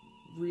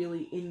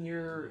really in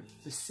your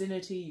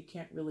vicinity. You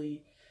can't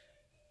really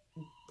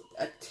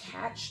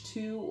attach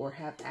to or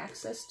have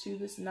access to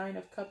this Nine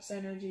of Cups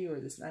energy or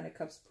this Nine of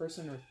Cups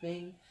person or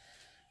thing.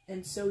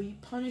 And so you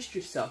punished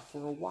yourself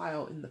for a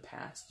while in the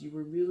past. You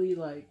were really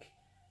like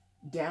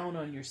down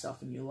on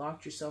yourself and you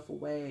locked yourself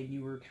away and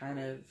you were kind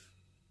of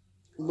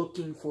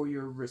looking for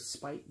your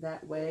respite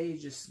that way,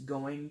 just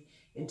going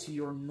into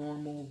your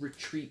normal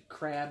retreat,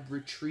 crab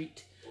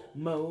retreat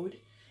mode.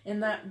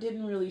 And that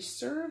didn't really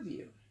serve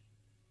you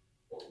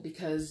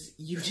because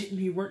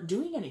you weren't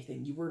doing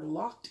anything. You were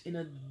locked in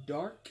a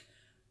dark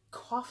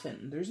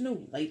coffin. There's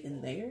no light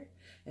in there,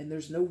 and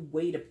there's no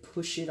way to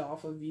push it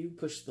off of you,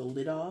 push the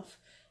lid off.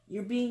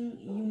 You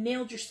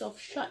nailed yourself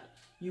shut.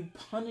 You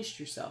punished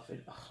yourself.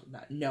 And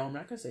no, I'm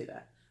not going to say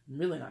that. I'm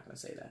really not going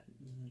to say that.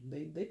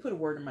 They put a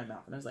word in my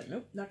mouth, and I was like,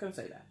 nope, not going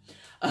to say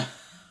that.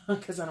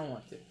 Because I don't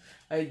want to.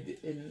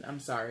 And I'm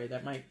sorry,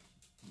 that might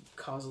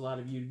cause a lot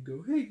of you to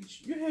go,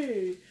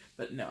 hey.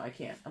 But no, I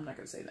can't. I'm not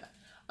going to say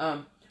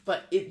that.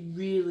 But it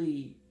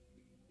really,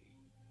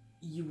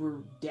 you were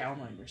down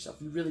on yourself.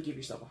 You really gave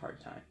yourself a hard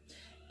time.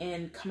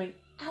 And coming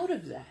out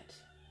of that,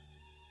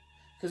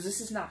 because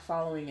this is not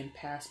following in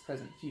past,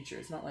 present, future.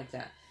 It's not like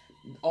that.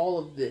 All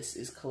of this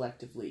is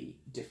collectively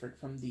different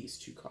from these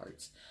two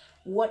cards.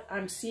 What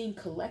I'm seeing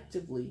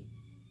collectively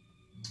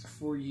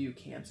for you,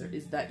 Cancer,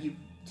 is that you've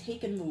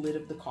taken the lid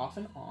of the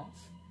coffin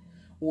off,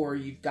 or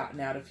you've gotten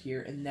out of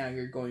here and now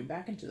you're going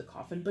back into the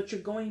coffin, but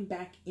you're going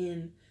back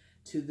in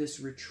to this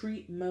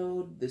retreat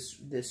mode,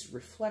 this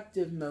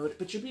reflective mode,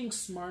 but you're being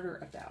smarter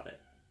about it.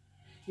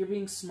 You're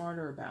being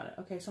smarter about it.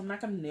 Okay, so I'm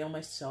not going to nail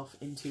myself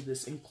into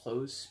this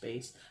enclosed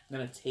space. I'm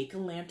going to take a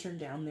lantern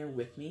down there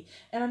with me,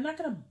 and I'm not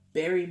going to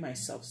bury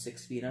myself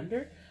 6 feet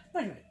under.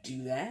 I'm not going to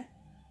do that.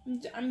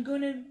 I'm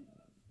going to...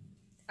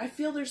 I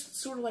feel there's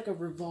sort of like a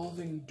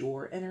revolving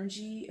door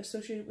energy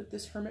associated with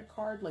this Hermit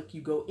card. Like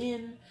you go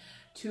in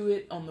to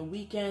it on the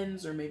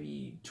weekends or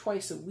maybe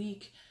twice a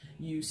week.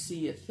 You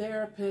see a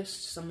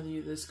therapist. Some of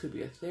you, this could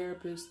be a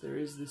therapist. There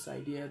is this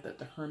idea that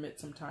the Hermit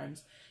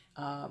sometimes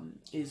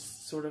is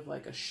sort of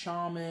like a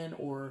shaman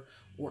or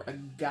a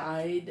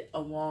guide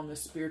along a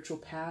spiritual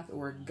path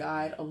or a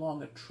guide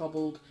along a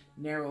troubled,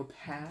 narrow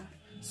path.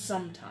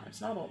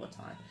 Sometimes, not all the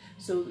time.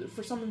 So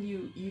for some of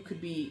you, you could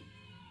be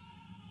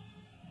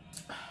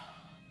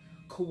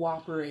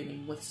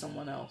cooperating with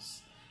someone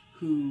else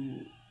who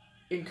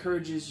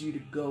encourages you to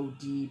go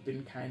deep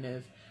and kind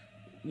of,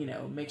 you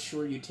know, make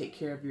sure you take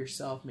care of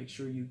yourself, make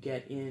sure you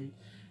get in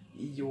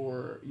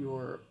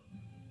your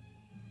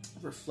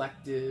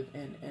reflective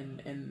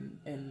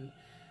and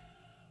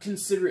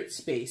considerate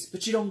space,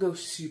 but you don't go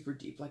super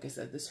deep. Like I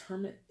said, this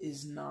Hermit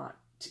is not,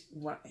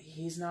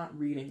 he's not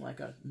reading like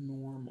a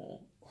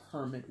normal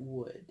Hermit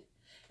would.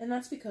 And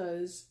that's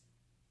because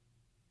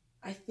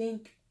I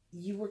think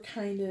you were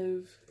kind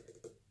of,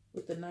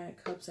 with the Nine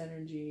of Cups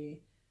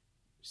energy,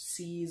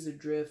 seas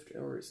adrift,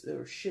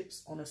 or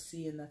ships on a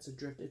sea and that's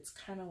adrift. It's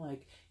kind of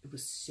like it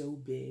was so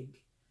big,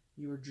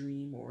 your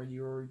dream, or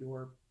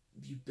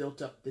you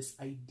built up this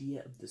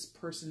idea of this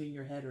person in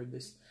your head, or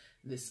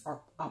this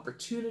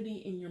opportunity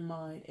in your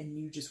mind, and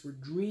you just were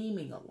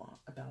dreaming a lot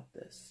about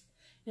this,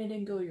 and it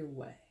didn't go your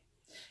way.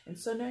 And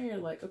so now you're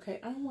like, okay,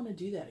 I don't want to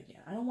do that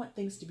again. I don't want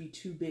things to be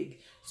too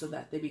big so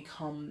that they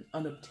become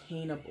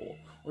unobtainable,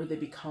 or they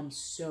become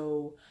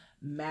so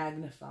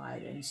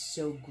magnified and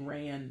so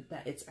grand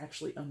that it's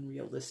actually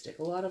unrealistic.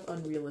 A lot of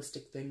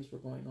unrealistic things were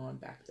going on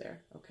back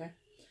there, okay?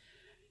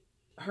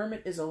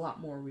 Hermit is a lot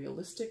more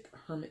realistic.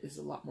 Hermit is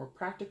a lot more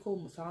practical,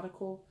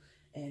 methodical,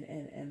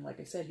 and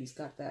like I said, he's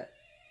got that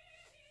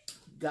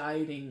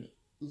guiding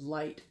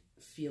light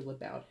feel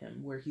about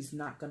him where he's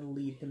not going to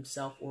lead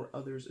himself or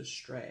others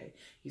astray.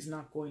 He's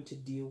not going to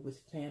deal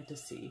with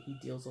fantasy. He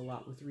deals a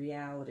lot with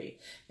reality.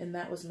 And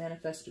that was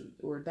manifested,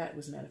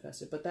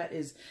 but that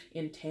is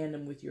in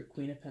tandem with your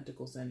Queen of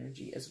Pentacles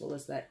energy, as well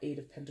as that Eight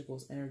of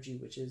Pentacles energy,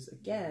 which is,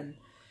 again,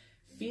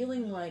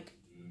 feeling like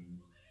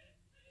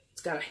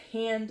it's got a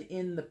hand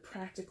in the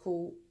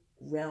practical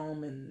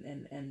realm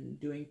and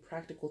doing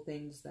practical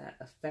things that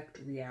affect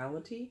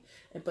reality,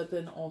 but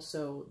then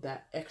also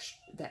that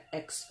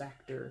X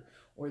factor,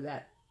 or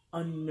that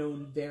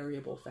unknown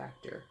variable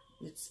factor.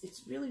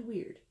 It's really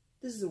weird.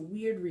 This is a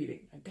weird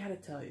reading, I gotta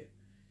tell you.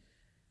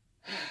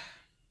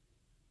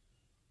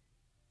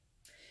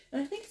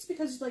 And I think it's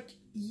because, like,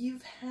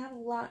 you've had a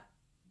lot,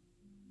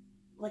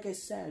 like I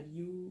said,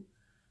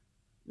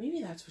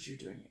 maybe that's what you're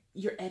doing.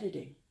 You're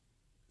editing.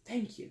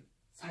 Thank you.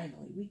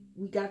 Finally,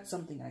 we got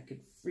something I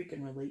could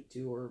freaking relate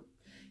to or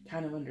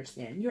kind of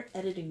understand. You're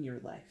editing your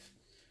life,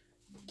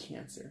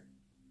 Cancer.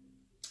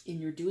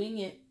 And you're doing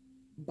it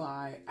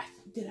by,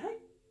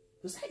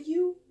 was that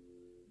you?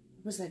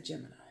 was that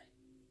Gemini?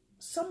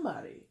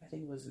 Somebody, I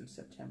think it was in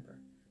September.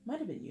 Might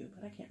have been you,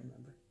 but I can't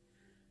remember.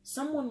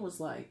 Someone was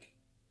like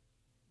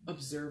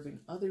observing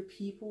other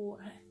people.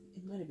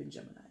 It might have been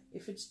Gemini.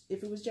 If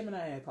it was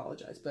Gemini, I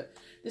apologize. But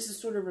this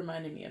is sort of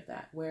reminding me of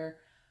that, where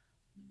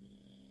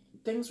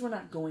things were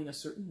not going a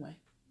certain way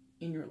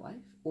in your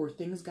life, or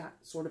things got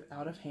sort of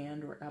out of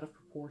hand or out of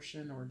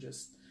proportion, or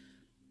just,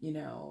 you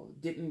know,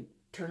 didn't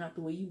turn out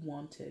the way you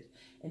wanted.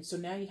 And so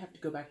now you have to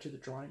go back to the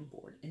drawing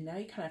board. And now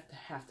you kind of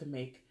have to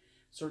make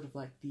sort of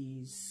like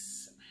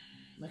these,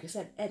 like I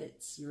said,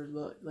 edits.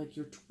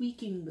 You're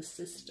tweaking the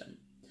system.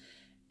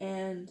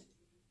 And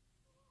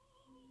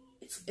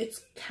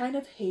it's kind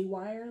of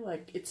haywire.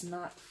 Like, it's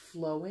not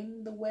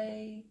flowing the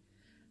way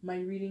my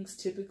readings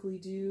typically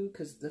do,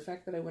 because the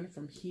fact that I went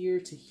from here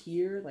to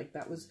here, like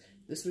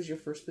this was your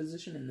first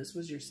position and this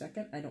was your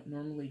second. I don't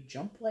normally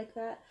jump like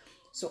that.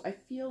 So I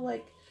feel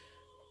like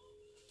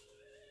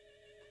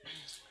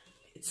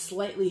it's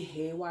slightly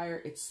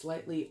haywire, it's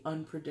slightly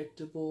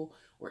unpredictable,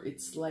 or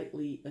it's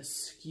slightly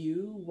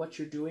askew what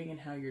you're doing and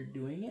how you're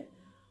doing it.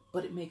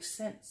 But it makes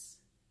sense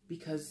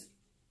because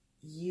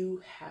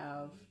you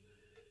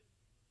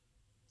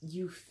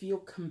feel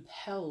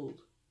compelled.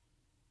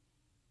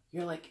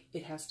 You're like,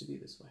 it has to be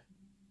this way.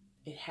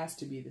 It has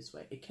to be this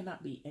way. It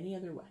cannot be any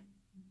other way.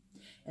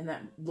 And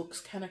that looks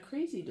kind of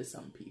crazy to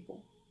some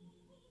people.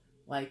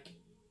 Like,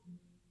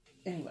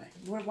 anyway,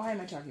 why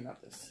am I talking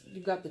about this?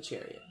 You've got the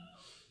Chariot.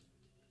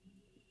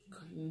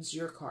 It's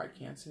your card,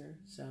 Cancer.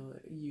 So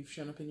you've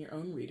shown up in your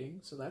own reading.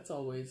 So that's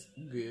always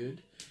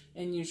good.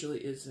 And usually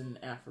is an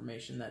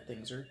affirmation that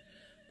things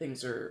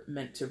are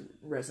meant to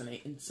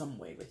resonate in some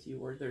way with you,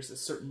 or there's a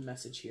certain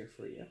message here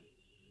for you,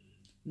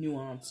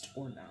 nuanced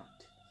or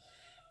not.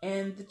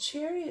 And the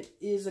Chariot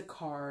is a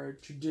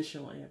card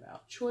traditionally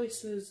about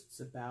choices. It's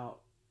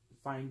about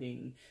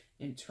finding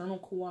internal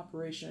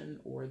cooperation,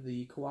 or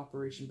the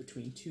cooperation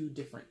between two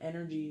different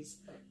energies.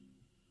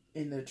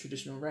 In the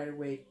traditional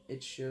Rider-Waite,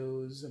 it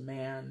shows a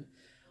man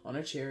on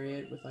a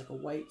chariot with like a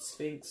white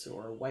sphinx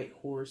or a white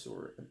horse,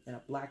 and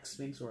a black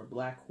sphinx or a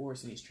black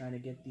horse, and he's trying to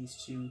get these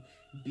two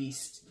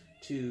beasts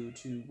to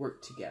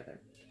work together.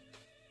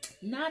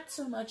 Not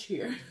so much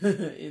here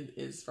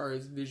as far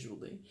as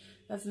visually.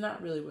 That's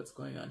not really what's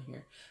going on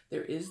here.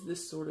 There is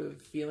this sort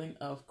of feeling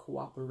of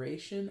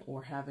cooperation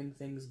or having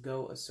things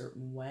go a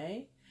certain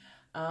way.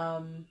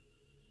 But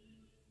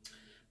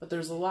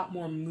there's a lot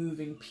more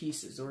moving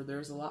pieces, or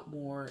there's a lot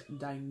more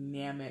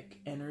dynamic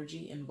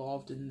energy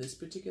involved in this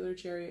particular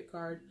Chariot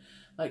card.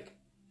 Like,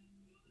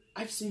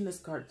 I've seen this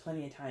card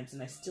plenty of times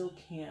and I still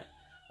can't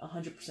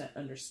 100%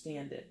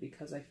 understand it,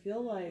 because I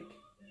feel like,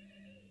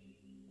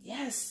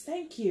 yes,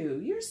 thank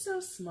you. You're so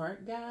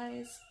smart,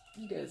 guys.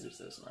 You guys are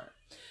so smart.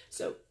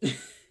 So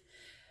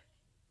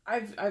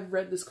I've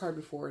read this card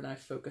before, and I've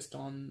focused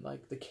on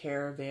like the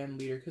caravan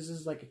leader, because this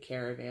is like a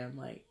caravan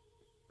like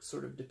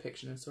sort of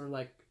depiction. It's sort of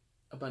like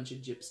a bunch of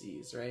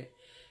gypsies, right?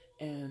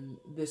 And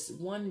this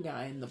one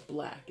guy in the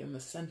black in the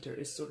center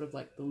is sort of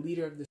like the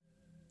leader of this.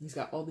 He's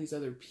got all these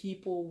other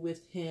people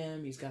with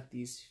him. He's got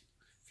these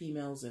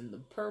females in the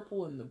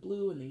purple and the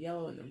blue and the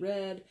yellow and the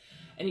red,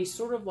 and he's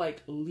sort of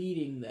like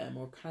leading them,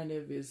 or kind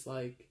of is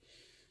like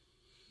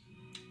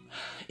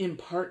in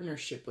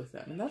partnership with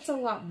them. And that's a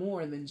lot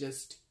more than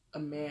just a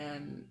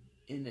man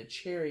in a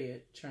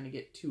chariot trying to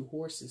get two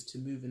horses to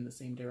move in the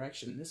same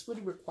direction. This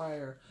would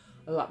require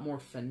a lot more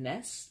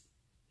finesse,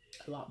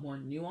 a lot more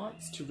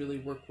nuance to really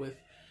work with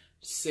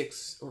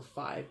 6 or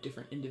 5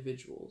 different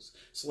individuals.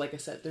 So like I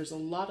said, there's a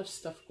lot of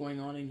stuff going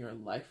on in your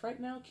life right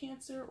now,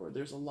 Cancer, or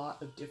there's a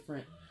lot of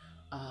different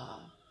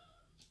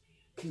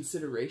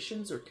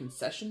considerations or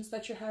concessions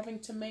that you're having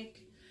to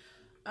make.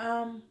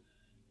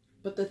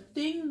 But the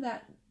thing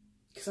that,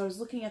 because I was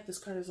looking at this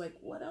card, I was like,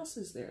 what else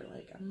is there?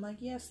 Like, I'm like,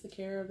 yes, the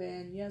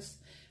caravan, yes,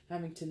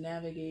 having to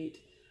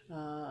navigate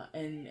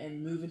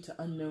and move into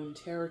unknown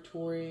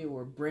territory,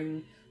 or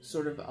bring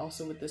sort of,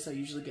 also with this, I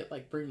usually get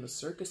like bring the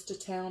circus to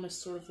town is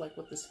sort of like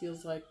what this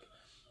feels like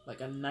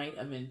a night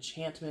of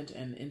enchantment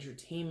and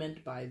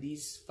entertainment by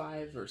these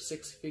 5 or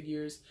 6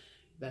 figures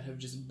that have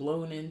just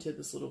blown into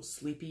this little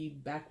sleepy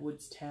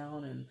backwoods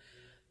town, and,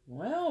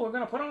 well, we're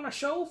gonna put on a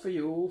show for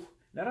you.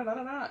 Da, da, da,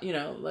 da, da. You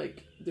know,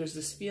 like, there's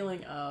this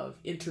feeling of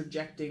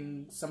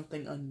interjecting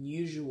something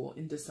unusual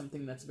into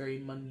something that's very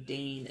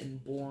mundane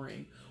and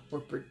boring or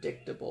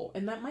predictable,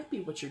 and that might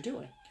be what you're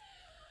doing.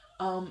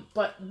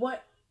 But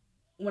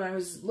when I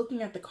was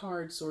looking at the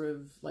card sort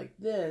of like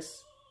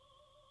this,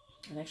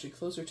 and actually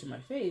closer to my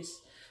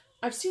face,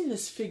 I've seen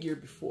this figure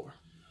before,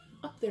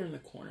 up there in the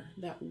corner,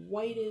 that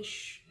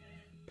whitish,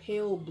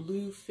 pale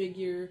blue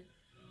figure,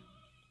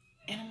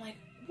 and I'm like,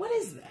 what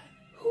is that?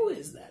 Who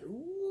is that?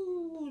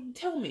 Ooh,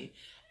 tell me.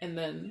 And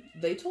then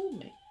they told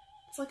me.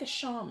 It's like a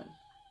shaman.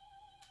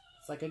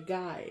 It's like a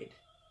guide.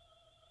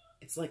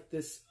 It's like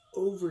this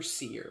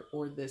overseer,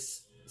 or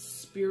this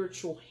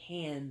spiritual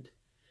hand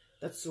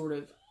that sort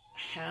of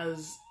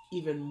has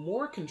even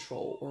more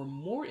control or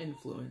more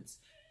influence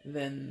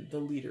than the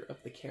leader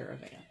of the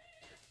caravan.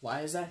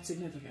 Why is that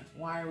significant?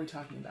 Why are we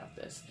talking about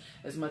this?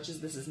 As much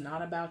as this is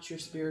not about your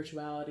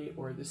spirituality,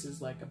 or this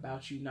is like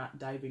about you not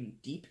diving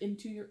deep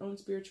into your own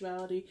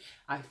spirituality,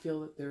 I feel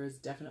that there is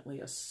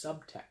definitely a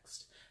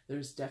subtext.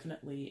 There's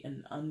definitely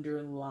an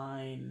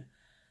underground,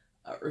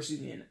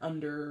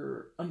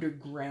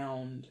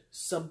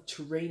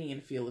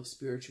 subterranean feel of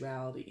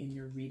spirituality in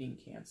your reading,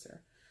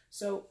 Cancer.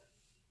 So,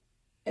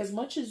 as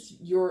much as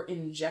you're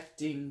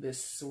injecting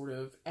this sort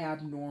of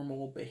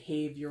abnormal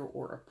behavior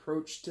or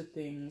approach to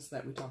things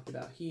that we talked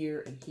about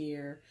here,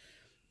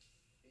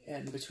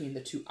 and between the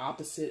two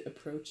opposite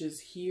approaches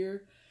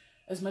here,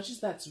 as much as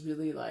that's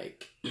really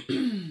like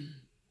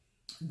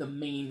the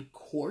main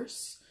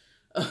course,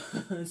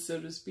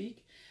 so to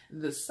speak,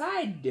 the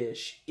side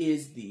dish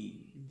is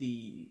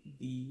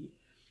the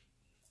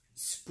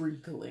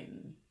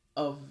sprinkling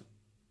of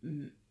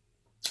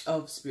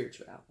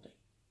spirituality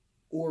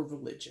or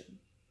religion.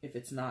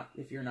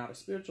 If you're not a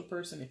spiritual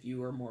person, if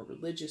you are more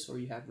religious, or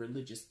you have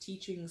religious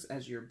teachings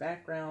as your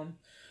background,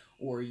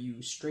 or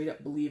you straight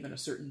up believe in a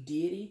certain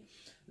deity,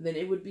 then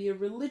it would be a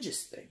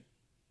religious thing.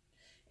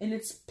 And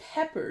it's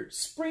peppered,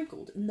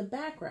 sprinkled in the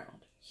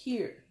background.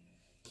 Here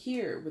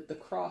with the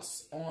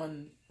cross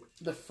on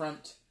the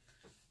front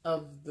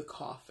of the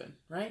coffin,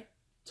 right?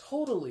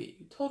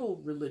 Total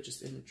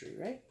religious imagery,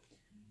 right?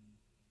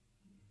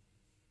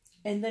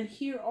 And then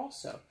here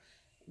also,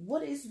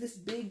 what is this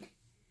big,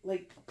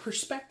 like,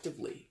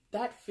 perspectively,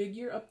 that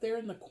figure up there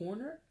in the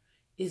corner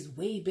is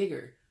way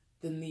bigger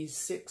than these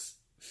 6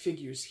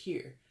 figures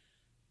here.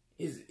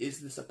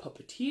 Is this a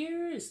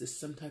puppeteer? Is this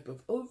some type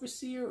of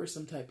overseer or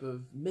some type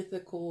of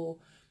mystical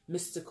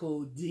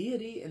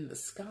deity in the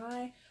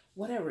sky?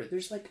 Whatever.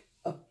 There's like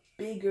a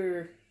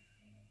bigger,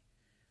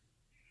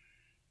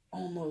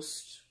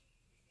 almost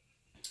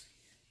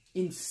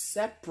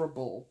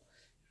inseparable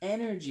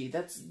energy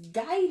that's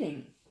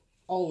guiding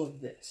all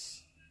of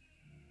this.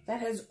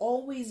 That has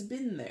always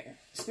been there.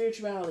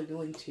 Spirituality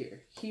linked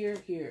here. Here.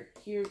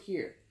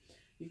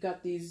 You've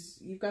got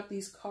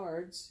these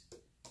cards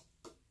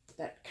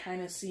that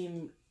kind of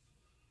seem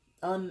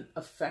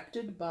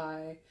unaffected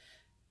by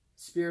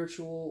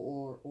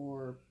spiritual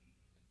or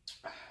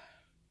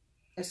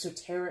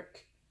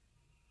esoteric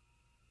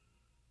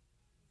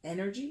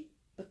energy,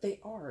 but they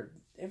are.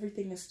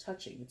 Everything is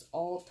touching. It's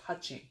all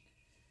touching.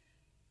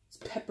 It's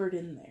peppered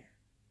in there.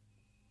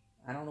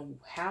 I don't know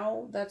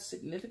how that's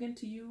significant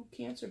to you,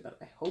 Cancer, but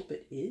I hope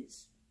it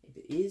is. If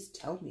it is,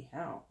 tell me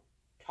how.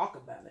 Talk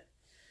about it.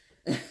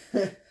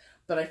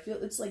 But I feel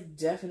it's like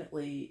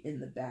definitely in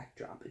the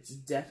backdrop. It's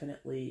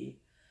definitely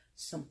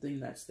something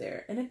that's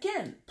there. And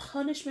again,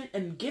 punishment,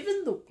 and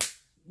given the...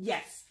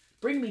 Yes,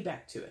 bring me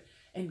back to it.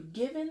 And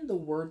given the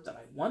word that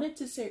I wanted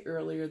to say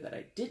earlier that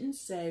I didn't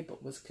say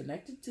but was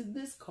connected to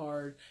this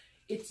card,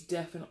 it's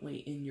definitely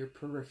in your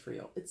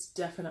peripheral. It's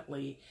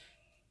definitely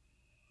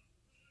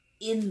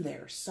in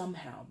there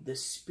somehow,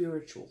 this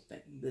spiritual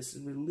thing, this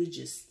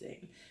religious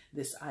thing,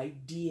 this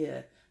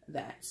idea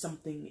that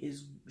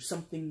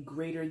something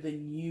greater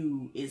than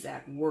you is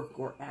at work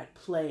or at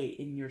play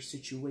in your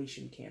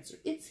situation, Cancer.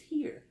 It's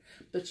here,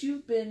 but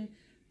you've been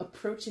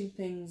approaching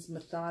things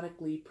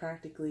methodically,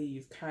 practically.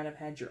 You've kind of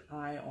had your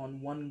eye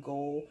on one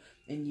goal,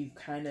 and you've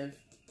kind of,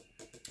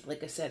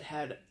 like I said,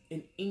 had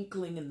an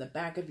inkling in the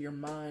back of your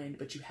mind,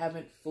 but you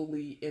haven't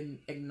fully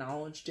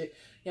acknowledged it.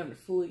 You haven't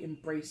fully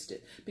embraced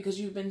it because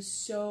you've been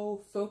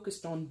so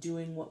focused on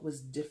doing what was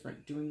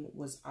different, doing what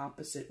was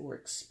opposite or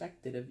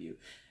expected of you.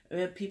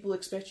 People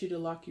expect you to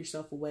lock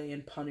yourself away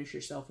and punish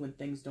yourself when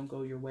things don't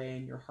go your way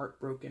and you're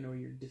heartbroken or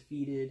you're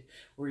defeated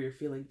or you're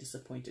feeling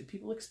disappointed.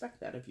 People expect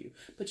that of you,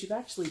 but you've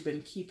actually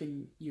been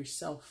keeping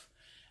yourself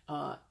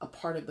a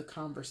part of the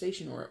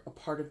conversation or a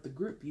part of the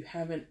group. You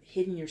haven't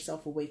hidden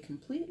yourself away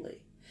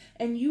completely.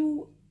 And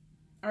you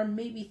are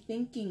maybe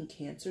thinking,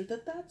 Cancer,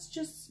 that that's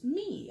just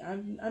me.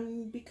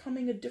 I'm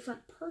becoming a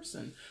different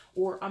person,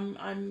 or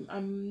I'm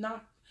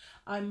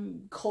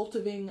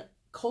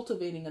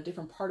cultivating a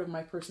different part of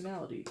my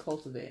personality,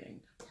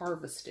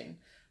 harvesting,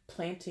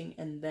 planting,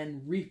 and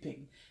then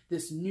reaping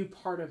this new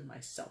part of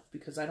myself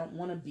because I don't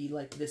want to be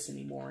like this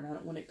anymore and I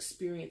don't want to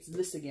experience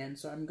this again,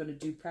 so I'm going to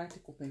do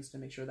practical things to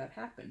make sure that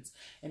happens.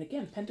 And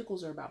again,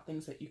 pentacles are about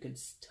things that you can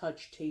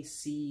touch, taste,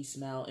 see,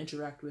 smell,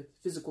 interact with,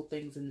 physical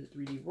things in the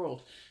 3D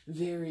world.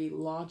 Very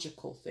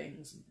logical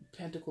things.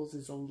 Pentacles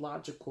is a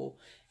logical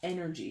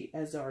energy,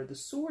 as are the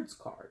Swords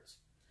cards.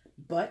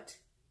 But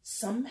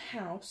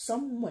somehow,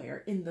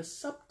 somewhere in the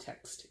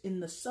subtext, in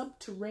the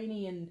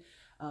subterranean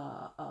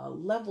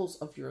levels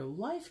of your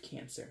life,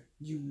 Cancer,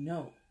 you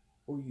know,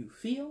 or you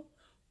feel,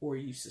 or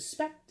you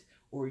suspect,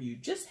 or you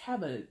just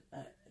have a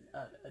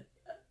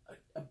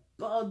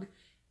bug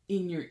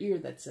in your ear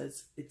that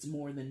says, it's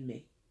more than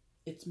me.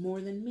 It's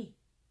more than me.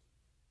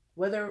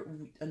 Whether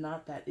or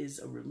not that is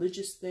a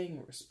religious thing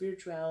or a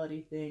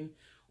spirituality thing,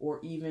 or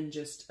even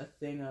just a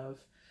thing of,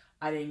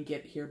 I didn't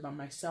get here by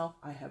myself.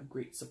 I have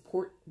great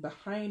support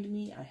behind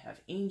me. I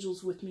have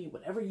angels with me.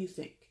 Whatever you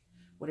think,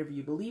 whatever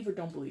you believe or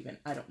don't believe in,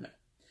 I don't know.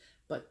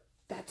 But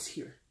that's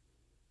here.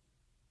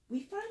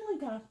 We finally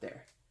got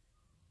there.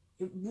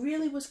 It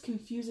really was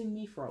confusing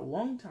me for a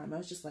long time. I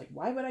was just like,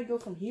 why would I go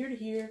from here to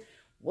here?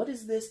 What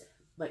is this?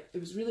 Like, it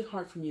was really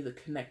hard for me to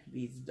connect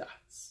these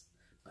dots.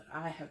 But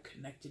I have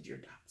connected your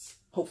dots.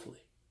 Hopefully.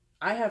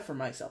 I have for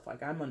myself.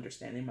 Like, I'm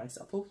understanding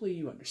myself. Hopefully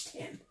you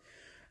understand.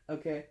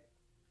 Okay?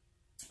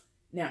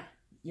 Now,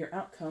 your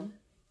outcome,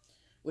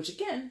 which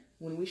again,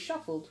 when we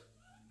shuffled,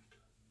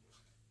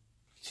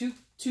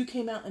 two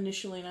came out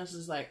initially, and I was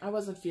just like, I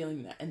wasn't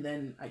feeling that. And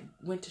then I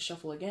went to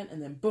shuffle again,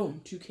 and then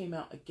boom, 2 came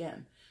out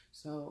again.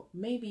 So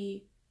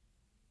maybe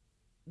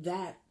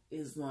that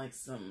is like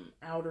some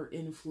outer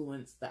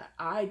influence that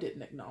I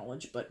didn't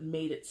acknowledge, but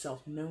made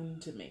itself known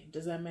to me.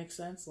 Does that make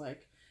sense?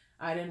 Like,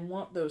 I didn't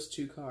want those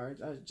 2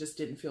 cards. I just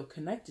didn't feel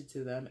connected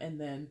to them.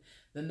 And then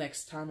the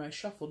next time I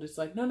shuffled, it's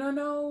like,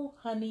 no,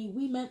 honey,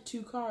 we meant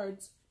 2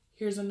 cards.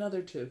 Here's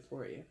another 2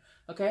 for you.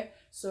 Okay?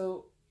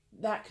 So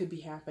that could be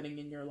happening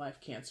in your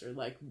life, Cancer.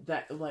 Like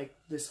that, like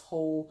this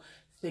whole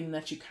thing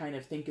that you kind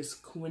of think is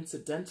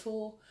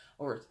coincidental,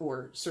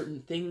 or certain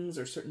things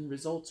or certain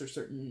results or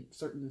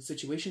certain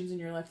situations in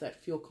your life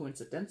that feel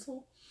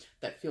coincidental,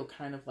 that feel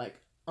kind of like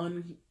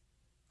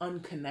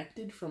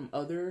unconnected from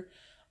other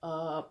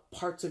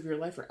parts of your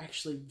life, are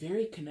actually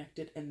very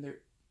connected, and there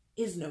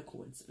is no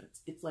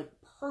coincidence. It's like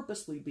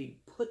purposely being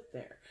put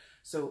there.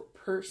 So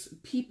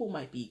people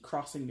might be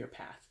crossing your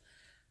path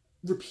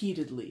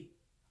repeatedly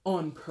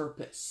on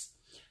purpose.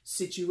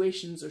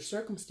 Situations or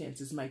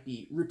circumstances might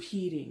be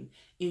repeating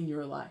in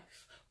your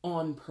life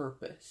on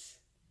purpose.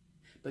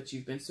 But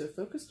you've been so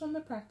focused on the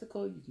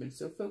practical, you've been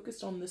so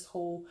focused on this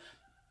whole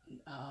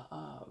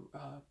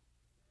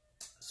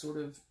sort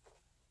of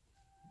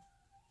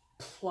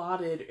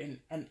plotted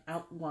and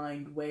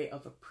outlined way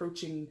of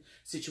approaching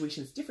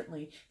situations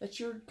differently, that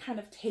you're kind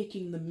of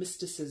taking the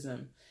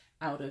mysticism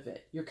out of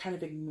it. You're kind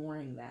of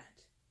ignoring that.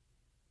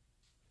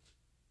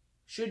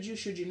 Should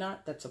you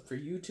not? That's up for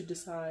you to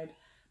decide.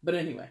 But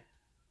anyway,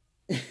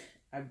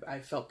 I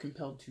felt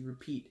compelled to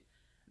repeat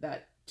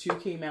that 2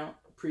 came out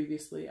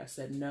previously. I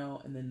said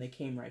no, and then they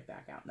came right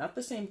back out. Not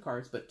the same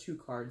cards, but 2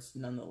 cards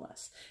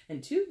nonetheless.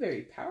 And 2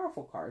 very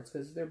powerful cards,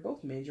 because they're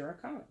both major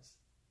arcanas.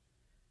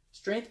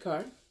 Strength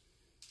card,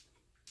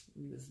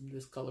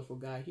 this colorful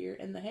guy here,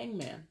 and the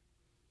Hangman.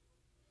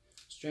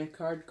 Strength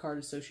card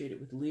associated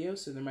with Leo,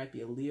 so there might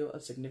be a Leo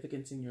of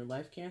significance in your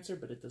life, Cancer,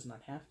 but it does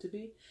not have to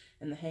be.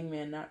 And the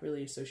Hangman, not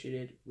really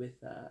associated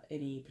with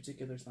any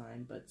particular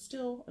sign, but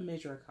still a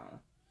major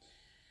arcana.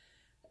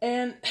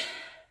 And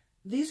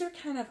these are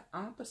kind of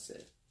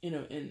opposite,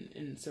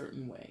 in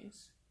certain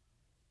ways.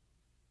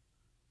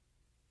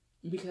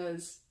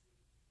 Because,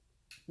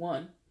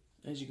 one,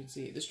 as you can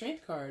see, the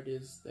Strength card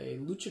is a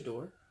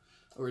luchador,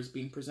 or is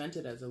being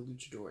presented as a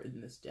luchador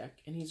in this deck,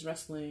 and he's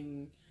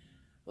wrestling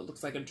what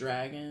looks like a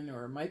dragon,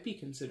 or might be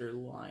considered a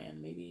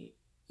lion. Maybe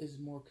is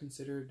more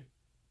considered,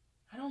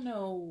 I don't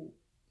know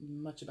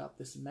much about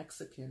this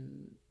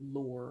Mexican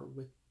lore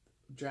with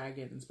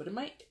dragons, but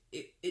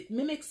it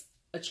mimics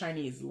a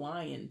Chinese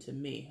lion to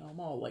me.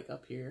 I'm all like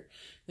up here.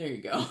 There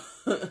you go.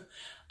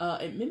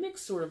 It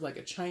mimics sort of like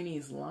a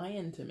Chinese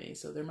lion to me,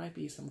 so there might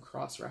be some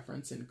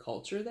cross-reference in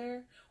culture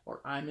there,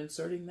 or I'm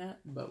inserting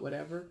that, but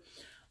whatever.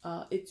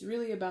 It's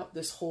really about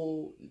this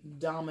whole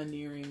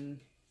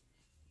domineering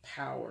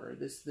power,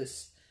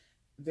 this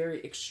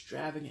very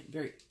extravagant,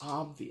 very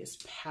obvious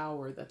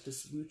power that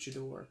this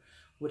luchador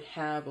would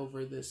have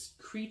over this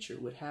creature,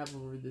 would have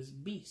over this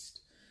beast.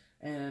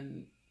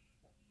 And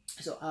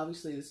so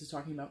obviously this is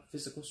talking about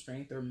physical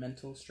strength or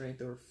mental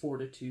strength or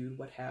fortitude,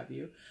 what have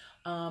you,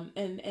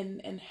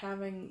 and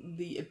having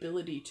the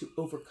ability to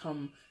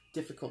overcome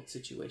difficult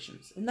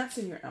situations. And that's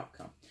in your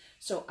outcome.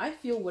 So I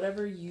feel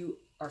whatever you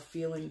are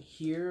feeling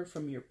here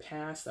from your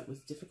past that was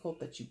difficult,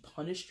 that you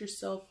punished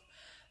yourself,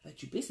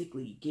 that you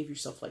basically gave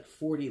yourself like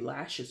 40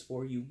 lashes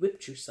for, you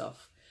whipped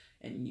yourself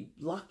and you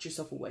locked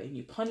yourself away and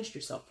you punished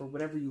yourself for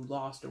whatever you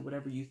lost or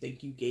whatever you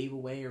think you gave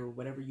away or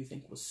whatever you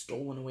think was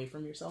stolen away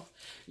from yourself,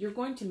 you're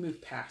going to move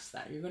past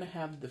that. You're going to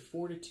have the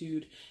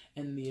fortitude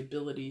and the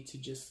ability to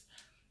just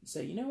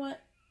say, you know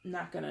what,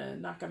 not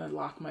gonna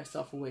lock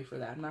myself away for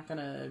that. I'm not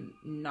gonna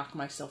knock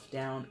myself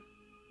down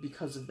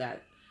because of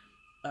that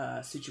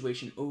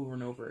situation over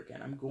and over again.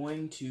 I'm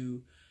going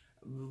to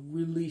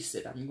release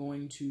it. I'm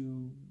going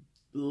to,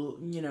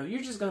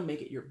 you're just going to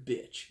make it your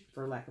bitch,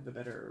 for lack of a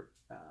better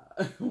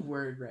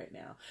word right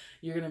now.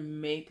 You're going to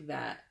make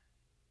that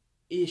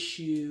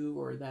issue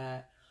or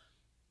that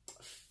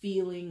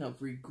feeling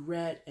of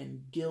regret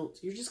and guilt,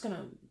 you're just going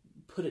to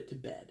put it to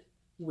bed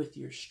with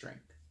your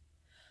strength.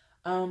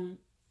 And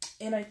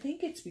I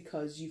think it's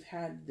because you've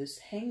had this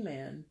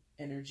Hangman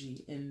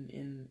energy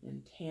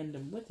in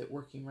tandem with it,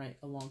 working right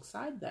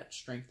alongside that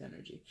strength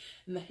energy.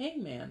 And the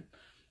Hangman,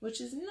 which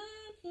is not,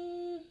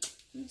 let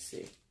me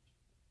see.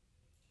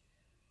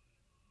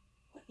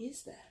 What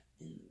is that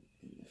in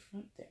the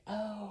front there?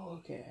 Oh,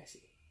 okay, I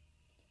see.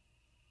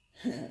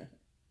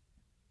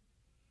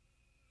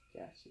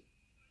 Gotcha.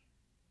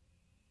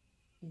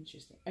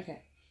 Interesting.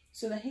 Okay,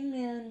 so the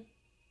Hangman,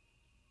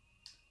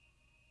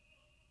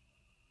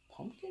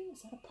 pumpkin?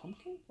 Is that a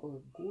pumpkin or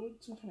a gourd?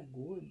 Some kind of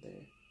gourd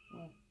there.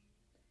 Well,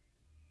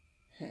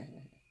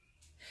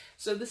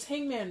 So this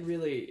hangman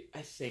really,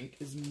 I think,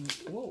 is...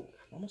 Whoa,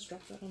 almost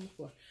dropped that on the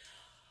floor.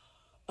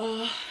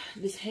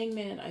 This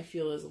hangman, I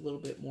feel, is a little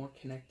bit more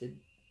connected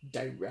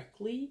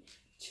directly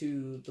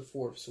to the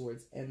Four of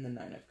Swords and the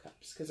Nine of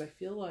Cups. Because I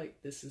feel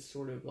like this is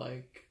sort of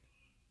like...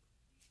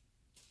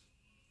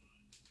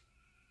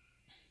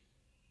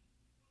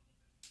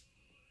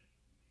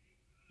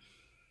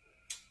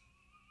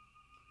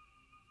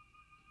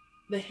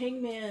 The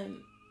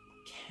hangman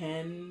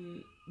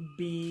can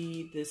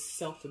be this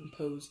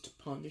self-imposed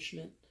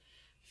punishment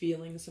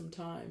feeling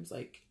sometimes.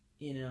 Like,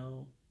 you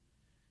know...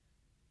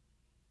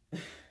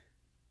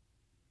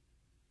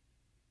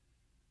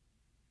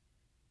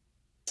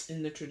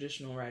 In the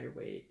traditional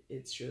Rider-Waite,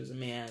 it shows a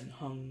man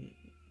hung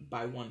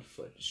by one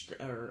foot,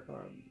 or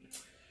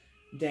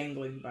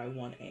dangling by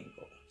one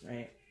ankle,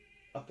 right?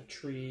 Up a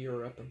tree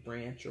or up a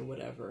branch or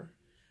whatever.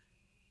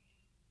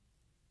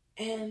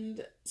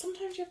 And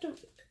sometimes you have to,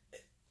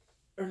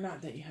 or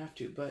not that you have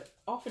to, but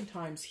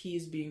oftentimes he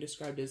is being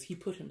described as he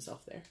put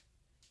himself there.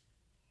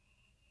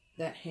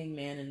 That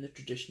hangman in the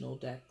traditional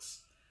decks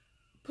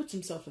puts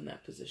himself in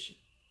that position.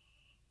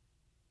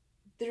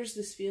 There's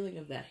this feeling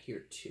of that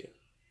here too.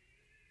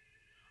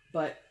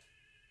 But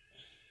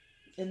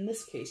in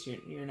this case,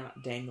 you're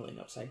not dangling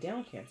upside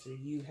down, Cancer.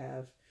 You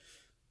have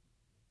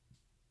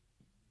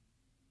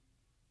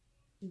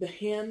the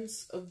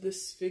hands of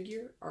this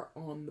figure are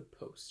on the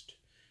post.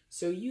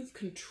 So you've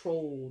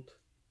controlled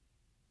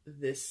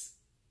this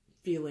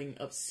feeling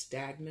of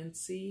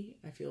stagnancy.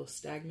 I feel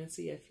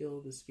stagnancy. I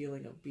feel this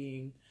feeling of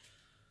being...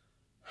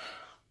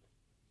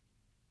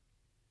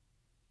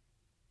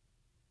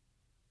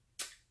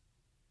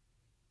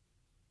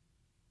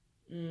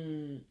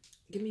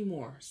 Give me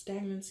more.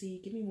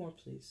 Stagnancy. Give me more,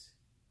 please.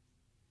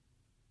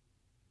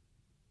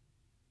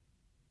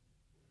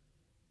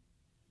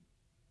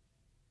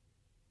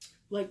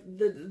 Like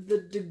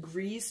the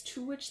degrees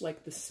to which,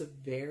 like the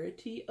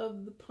severity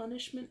of the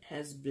punishment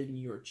has been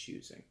your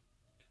choosing.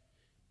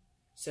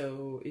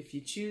 So if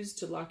you choose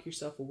to lock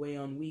yourself away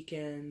on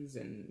weekends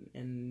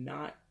and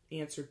not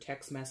answer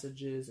text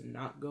messages and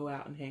not go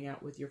out and hang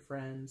out with your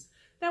friends,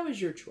 that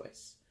was your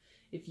choice.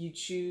 If you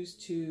choose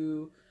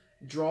to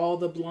draw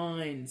the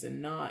blinds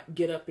and not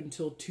get up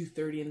until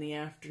 2:30 in the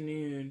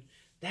afternoon,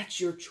 that's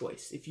your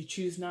choice. If you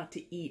choose not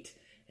to eat,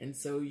 and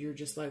so you're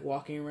just like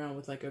walking around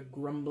with like a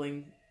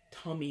grumbling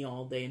tummy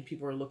all day and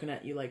people are looking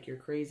at you like you're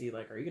crazy,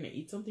 like, are you gonna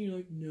eat something? You're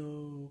like,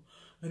 no,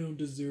 I don't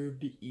deserve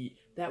to eat.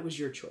 That was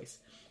your choice.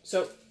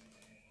 So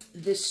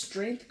this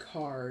Strength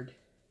card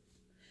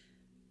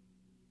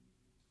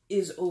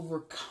is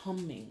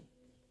overcoming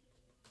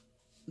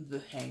the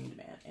Hanged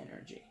Man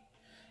energy.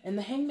 And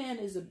the Hangman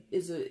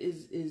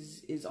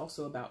is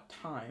also about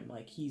time.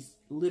 Like, he's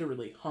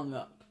literally hung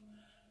up.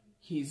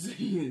 He's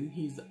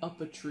up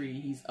a tree,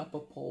 he's up a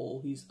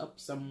pole, he's up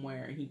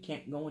somewhere, and he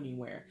can't go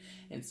anywhere.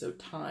 And so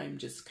time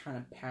just kind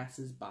of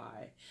passes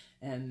by,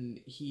 and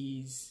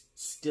he's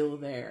still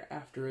there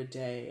after a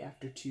day,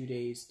 after 2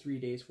 days, 3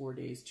 days, 4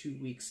 days, 2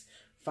 weeks,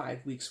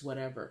 5 weeks,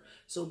 whatever.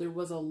 So there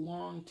was a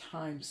long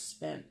time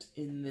spent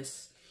in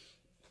this,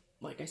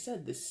 like I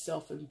said, this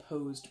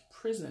self-imposed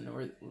prison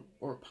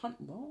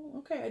well,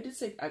 okay, I did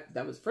say,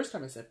 that was the first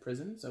time I said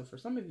prison, so for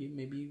some of you,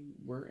 maybe you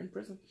were in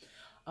prison.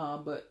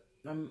 But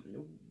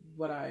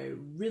what I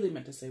really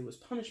meant to say was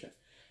punishment.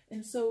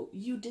 And so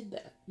you did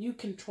that. You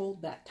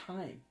controlled that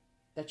time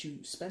that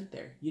you spent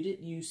there.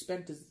 You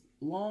spent as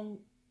long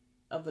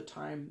of a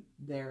time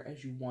there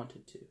as you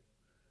wanted to.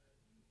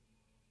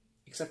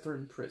 Except for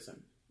in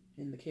prison.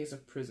 In the case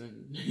of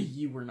prison,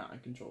 you were not in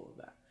control of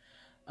that.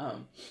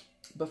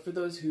 But for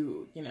those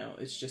who,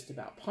 it's just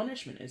about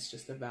punishment, it's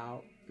just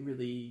about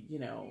really,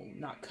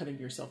 not cutting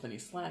yourself any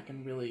slack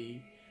and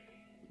really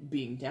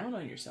being down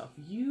on yourself,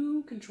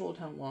 you controlled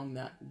how long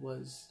that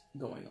was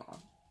going on.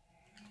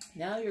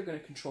 Now you're going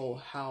to control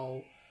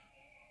how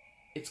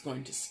it's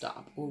going to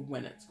stop or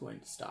when it's going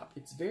to stop.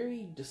 It's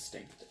very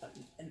distinct.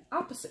 And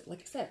opposite,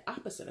 like I said,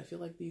 opposite. I feel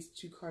like these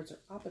two cards are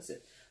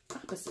opposite.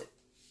 Opposite.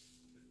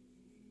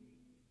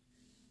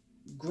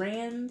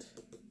 Grand,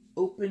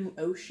 open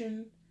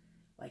ocean,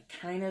 like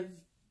kind of,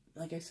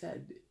 like I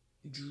said,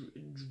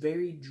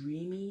 very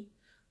dreamy,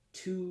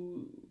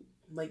 to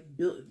like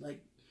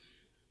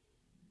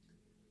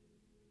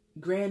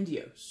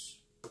grandiose,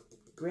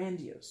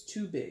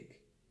 too big,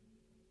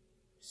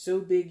 so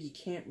big you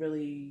can't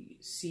really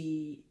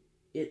see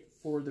it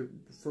for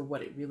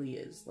what it really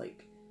is.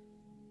 Like,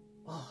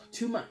 oh,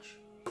 too much,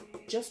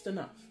 just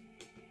enough,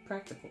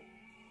 practical.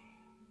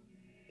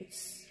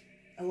 It's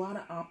a lot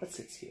of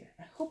opposites here.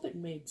 I hope it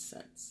made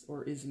sense,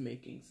 or is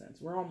making sense.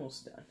 We're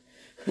almost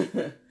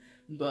done.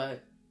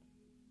 But,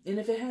 and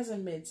if it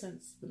hasn't made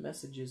sense, the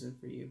message isn't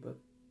for you. But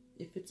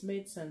if it's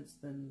made sense,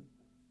 then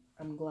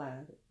I'm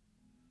glad.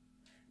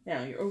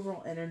 Now, your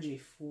overall energy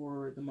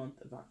for the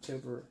month of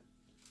October,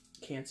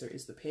 Cancer,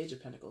 is the Page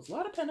of Pentacles. A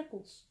lot of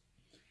pentacles.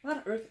 A lot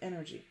of earth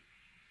energy.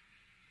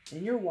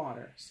 And you're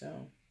water,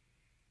 so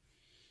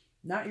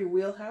not your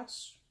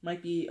wheelhouse,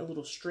 might be a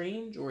little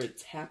strange, or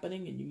it's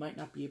happening and you might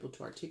not be able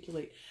to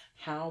articulate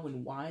how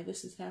and why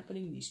this is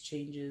happening. These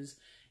changes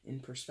in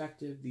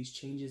perspective, these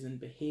changes in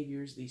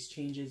behaviors, these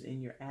changes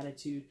in your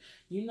attitude.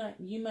 You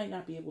might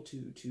not be able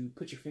to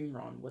put your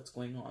finger on what's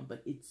going on,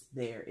 but it's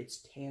there,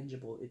 it's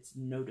tangible, it's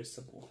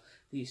noticeable,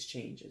 these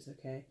changes,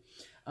 okay?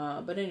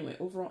 But anyway,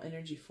 overall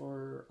energy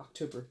for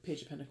October,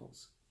 Page of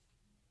Pentacles.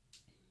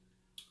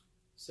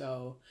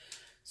 So,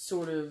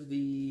 sort of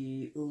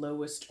the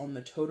lowest on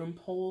the totem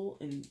pole,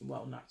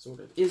 well, not sort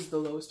of, is the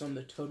lowest on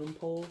the totem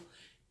pole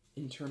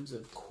in terms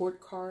of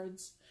court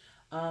cards.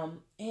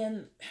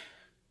 And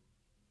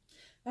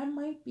that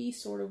might be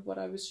sort of what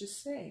I was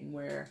just saying,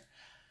 where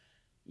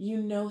you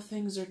know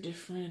things are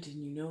different, and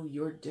you know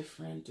you're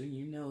different, and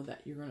you know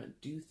that you're going to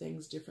do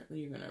things differently,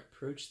 you're going to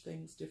approach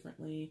things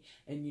differently,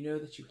 and you know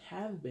that you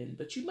have been,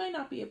 but you might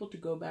not be able to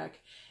go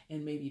back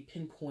and maybe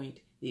pinpoint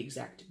the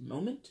exact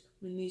moment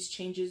when these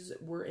changes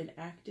were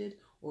enacted,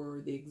 or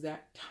the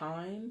exact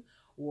time,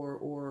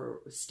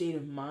 or state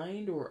of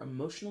mind, or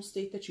emotional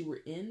state that you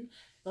were in.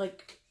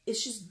 Like,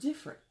 it's just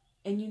different,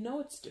 and you know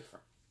it's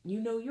different.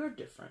 You know you're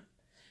different.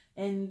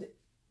 And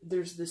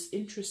there's this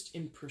interest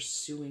in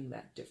pursuing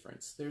that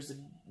difference. There's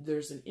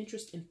an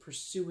interest in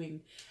pursuing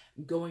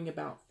going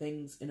about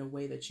things in a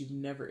way that you've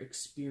never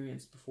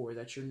experienced before,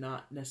 that you're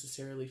not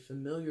necessarily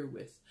familiar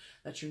with,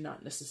 that you're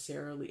not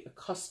necessarily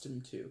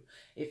accustomed to.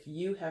 If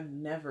you have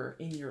never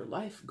in your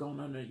life gone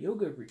on a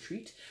yoga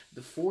retreat,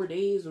 the 4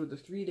 days or the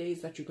 3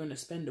 days that you're going to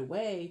spend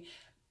away,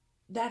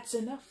 that's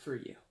enough for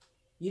you.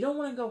 You don't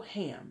want to go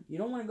ham. You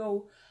don't want to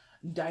go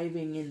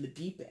diving in the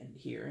deep end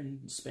here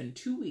and spend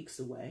 2 weeks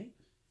away,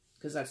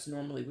 because that's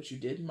normally what you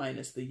did,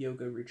 minus the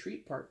yoga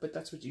retreat part, but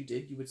that's what you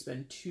did. You would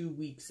spend 2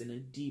 weeks in a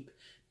deep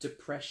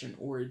depression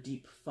or a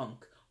deep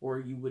funk, or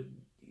you would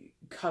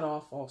cut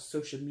off all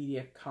social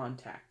media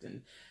contact,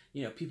 and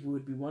you know, people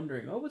would be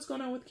wondering, oh, what's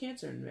going on with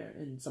Cancer?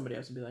 And somebody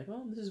else would be like,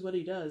 well, this is what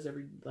he does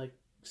every like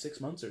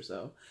 6 months or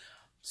so.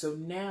 So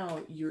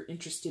now you're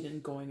interested in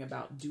going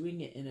about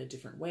doing it in a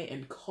different way,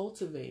 and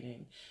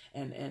cultivating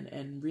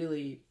and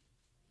really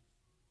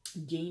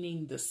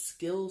gaining the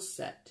skill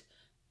set,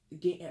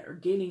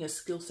 gaining a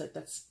skill set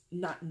that's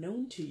not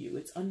known to you.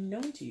 It's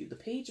unknown to you. The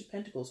Page of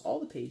Pentacles, all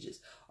the pages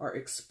are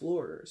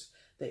explorers.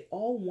 They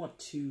all want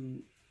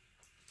to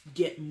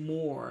get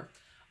more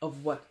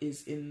of what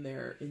is in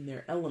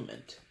their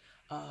element.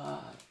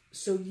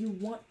 So you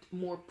want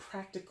more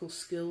practical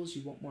skills,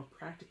 you want more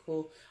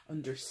practical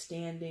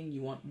understanding,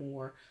 you want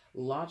more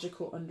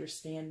logical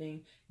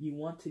understanding, you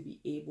want to be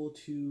able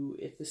to,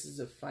 if this is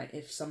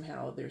if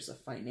somehow there's a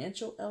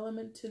financial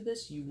element to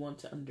this, you want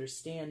to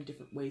understand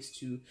different ways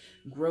to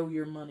grow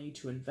your money,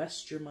 to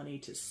invest your money,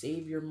 to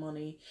save your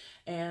money.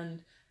 And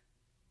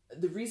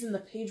the reason the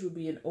page would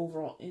be an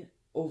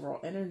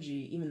overall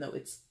energy, even though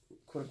it's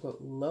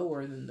quote-unquote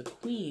lower than the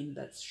Queen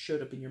that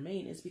showed up in your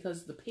main, is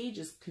because the page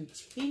is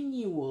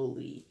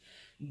continually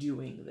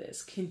doing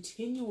this,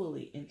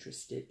 continually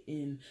interested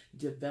in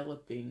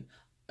developing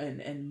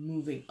and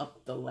moving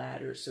up the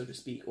ladder, so to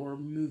speak, or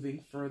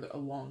moving further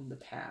along the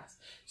path.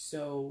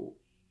 So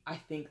I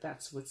think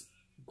that's what's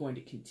going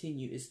to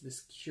continue, is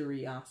this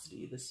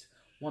curiosity, this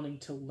wanting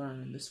to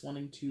learn, this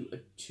wanting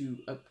to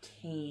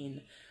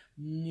obtain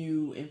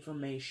new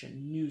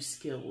information, new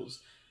skills,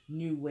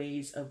 new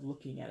ways of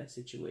looking at a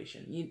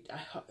situation.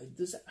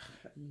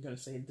 I'm going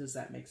to say, does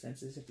that make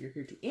sense? As if you're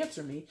here to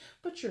answer me,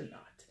 but you're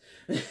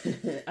not.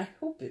 I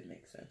hope it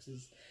makes sense,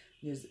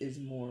 is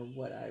more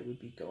what I would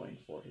be going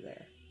for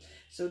there.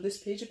 So this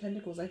Page of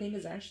Pentacles, I think,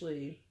 is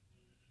actually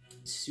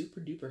super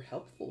duper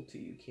helpful to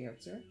you,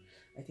 Cancer.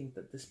 I think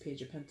that this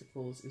Page of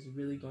Pentacles is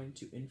really going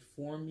to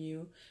inform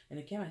you. And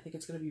again, I think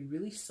it's going to be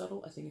really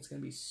subtle. I think it's going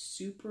to be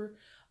super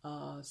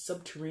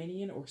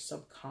subterranean or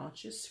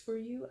subconscious for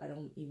you. I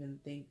don't even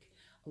think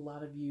a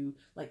lot of you,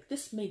 like,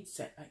 this made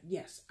sense.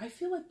 Yes, I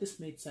feel like this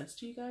made sense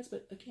to you guys,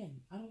 but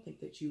again, I don't think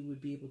that you would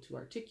be able to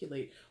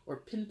articulate or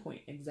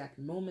pinpoint exact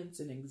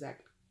moments and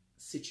exact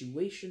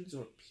situations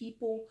or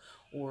people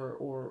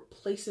or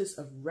places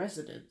of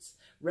resonance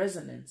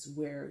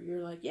where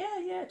you're like,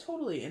 yeah,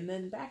 totally. And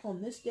then back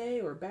on this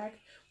day, or back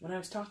when I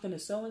was talking to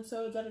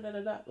so-and-so,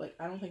 da-da-da-da-da. Like,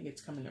 I don't think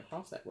it's coming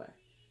across that way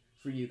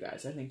for you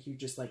guys. I think you're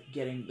just like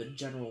getting the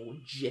general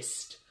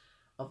gist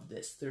of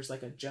this. There's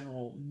like a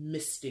general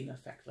misting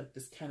effect, like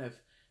this kind of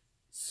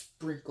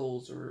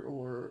sprinkles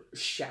or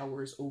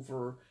showers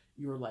over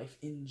your life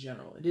in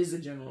general. It is a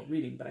general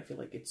reading, but I feel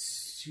like it's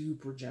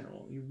super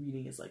general. Your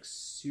reading is like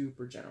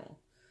super general.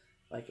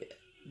 Like,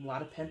 a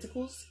lot of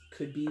pentacles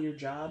could be your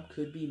job,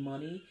 could be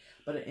money,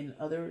 but in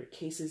other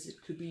cases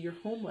it could be your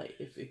home life.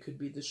 If it could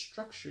be the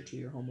structure to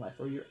your home life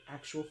or your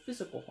actual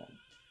physical home.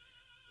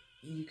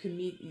 You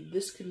can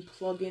this can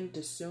plug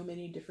into so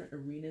many different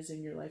arenas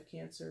in your life,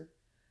 Cancer.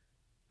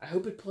 I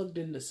hope it plugged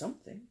into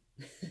something.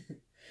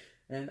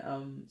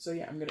 And so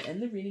yeah, I'm going to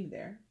end the reading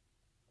there.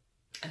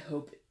 I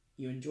hope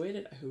you enjoyed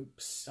it. I hope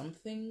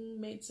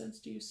something made sense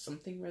to you,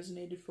 something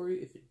resonated for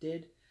you. If it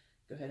did,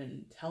 go ahead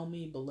and tell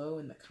me below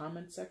in the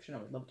comment section. I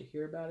would love to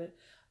hear about it.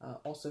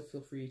 Also,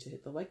 feel free to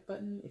hit the like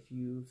button if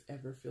you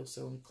ever feel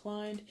so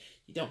inclined.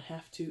 You don't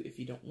have to if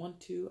you don't want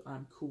to.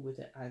 I'm cool with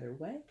it either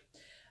way.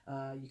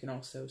 You can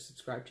also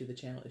subscribe to the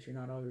channel if you're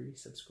not already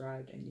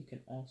subscribed, and you can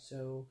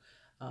also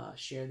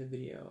share the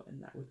video,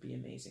 and that would be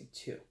amazing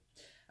too.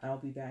 I'll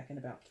be back in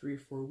about 3 or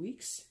 4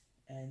 weeks,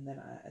 and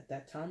then at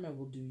that time I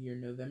will do your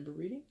November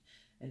reading.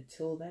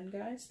 Until then,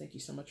 guys, thank you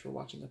so much for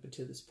watching up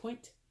until this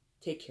point.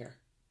 Take care.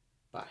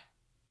 Bye.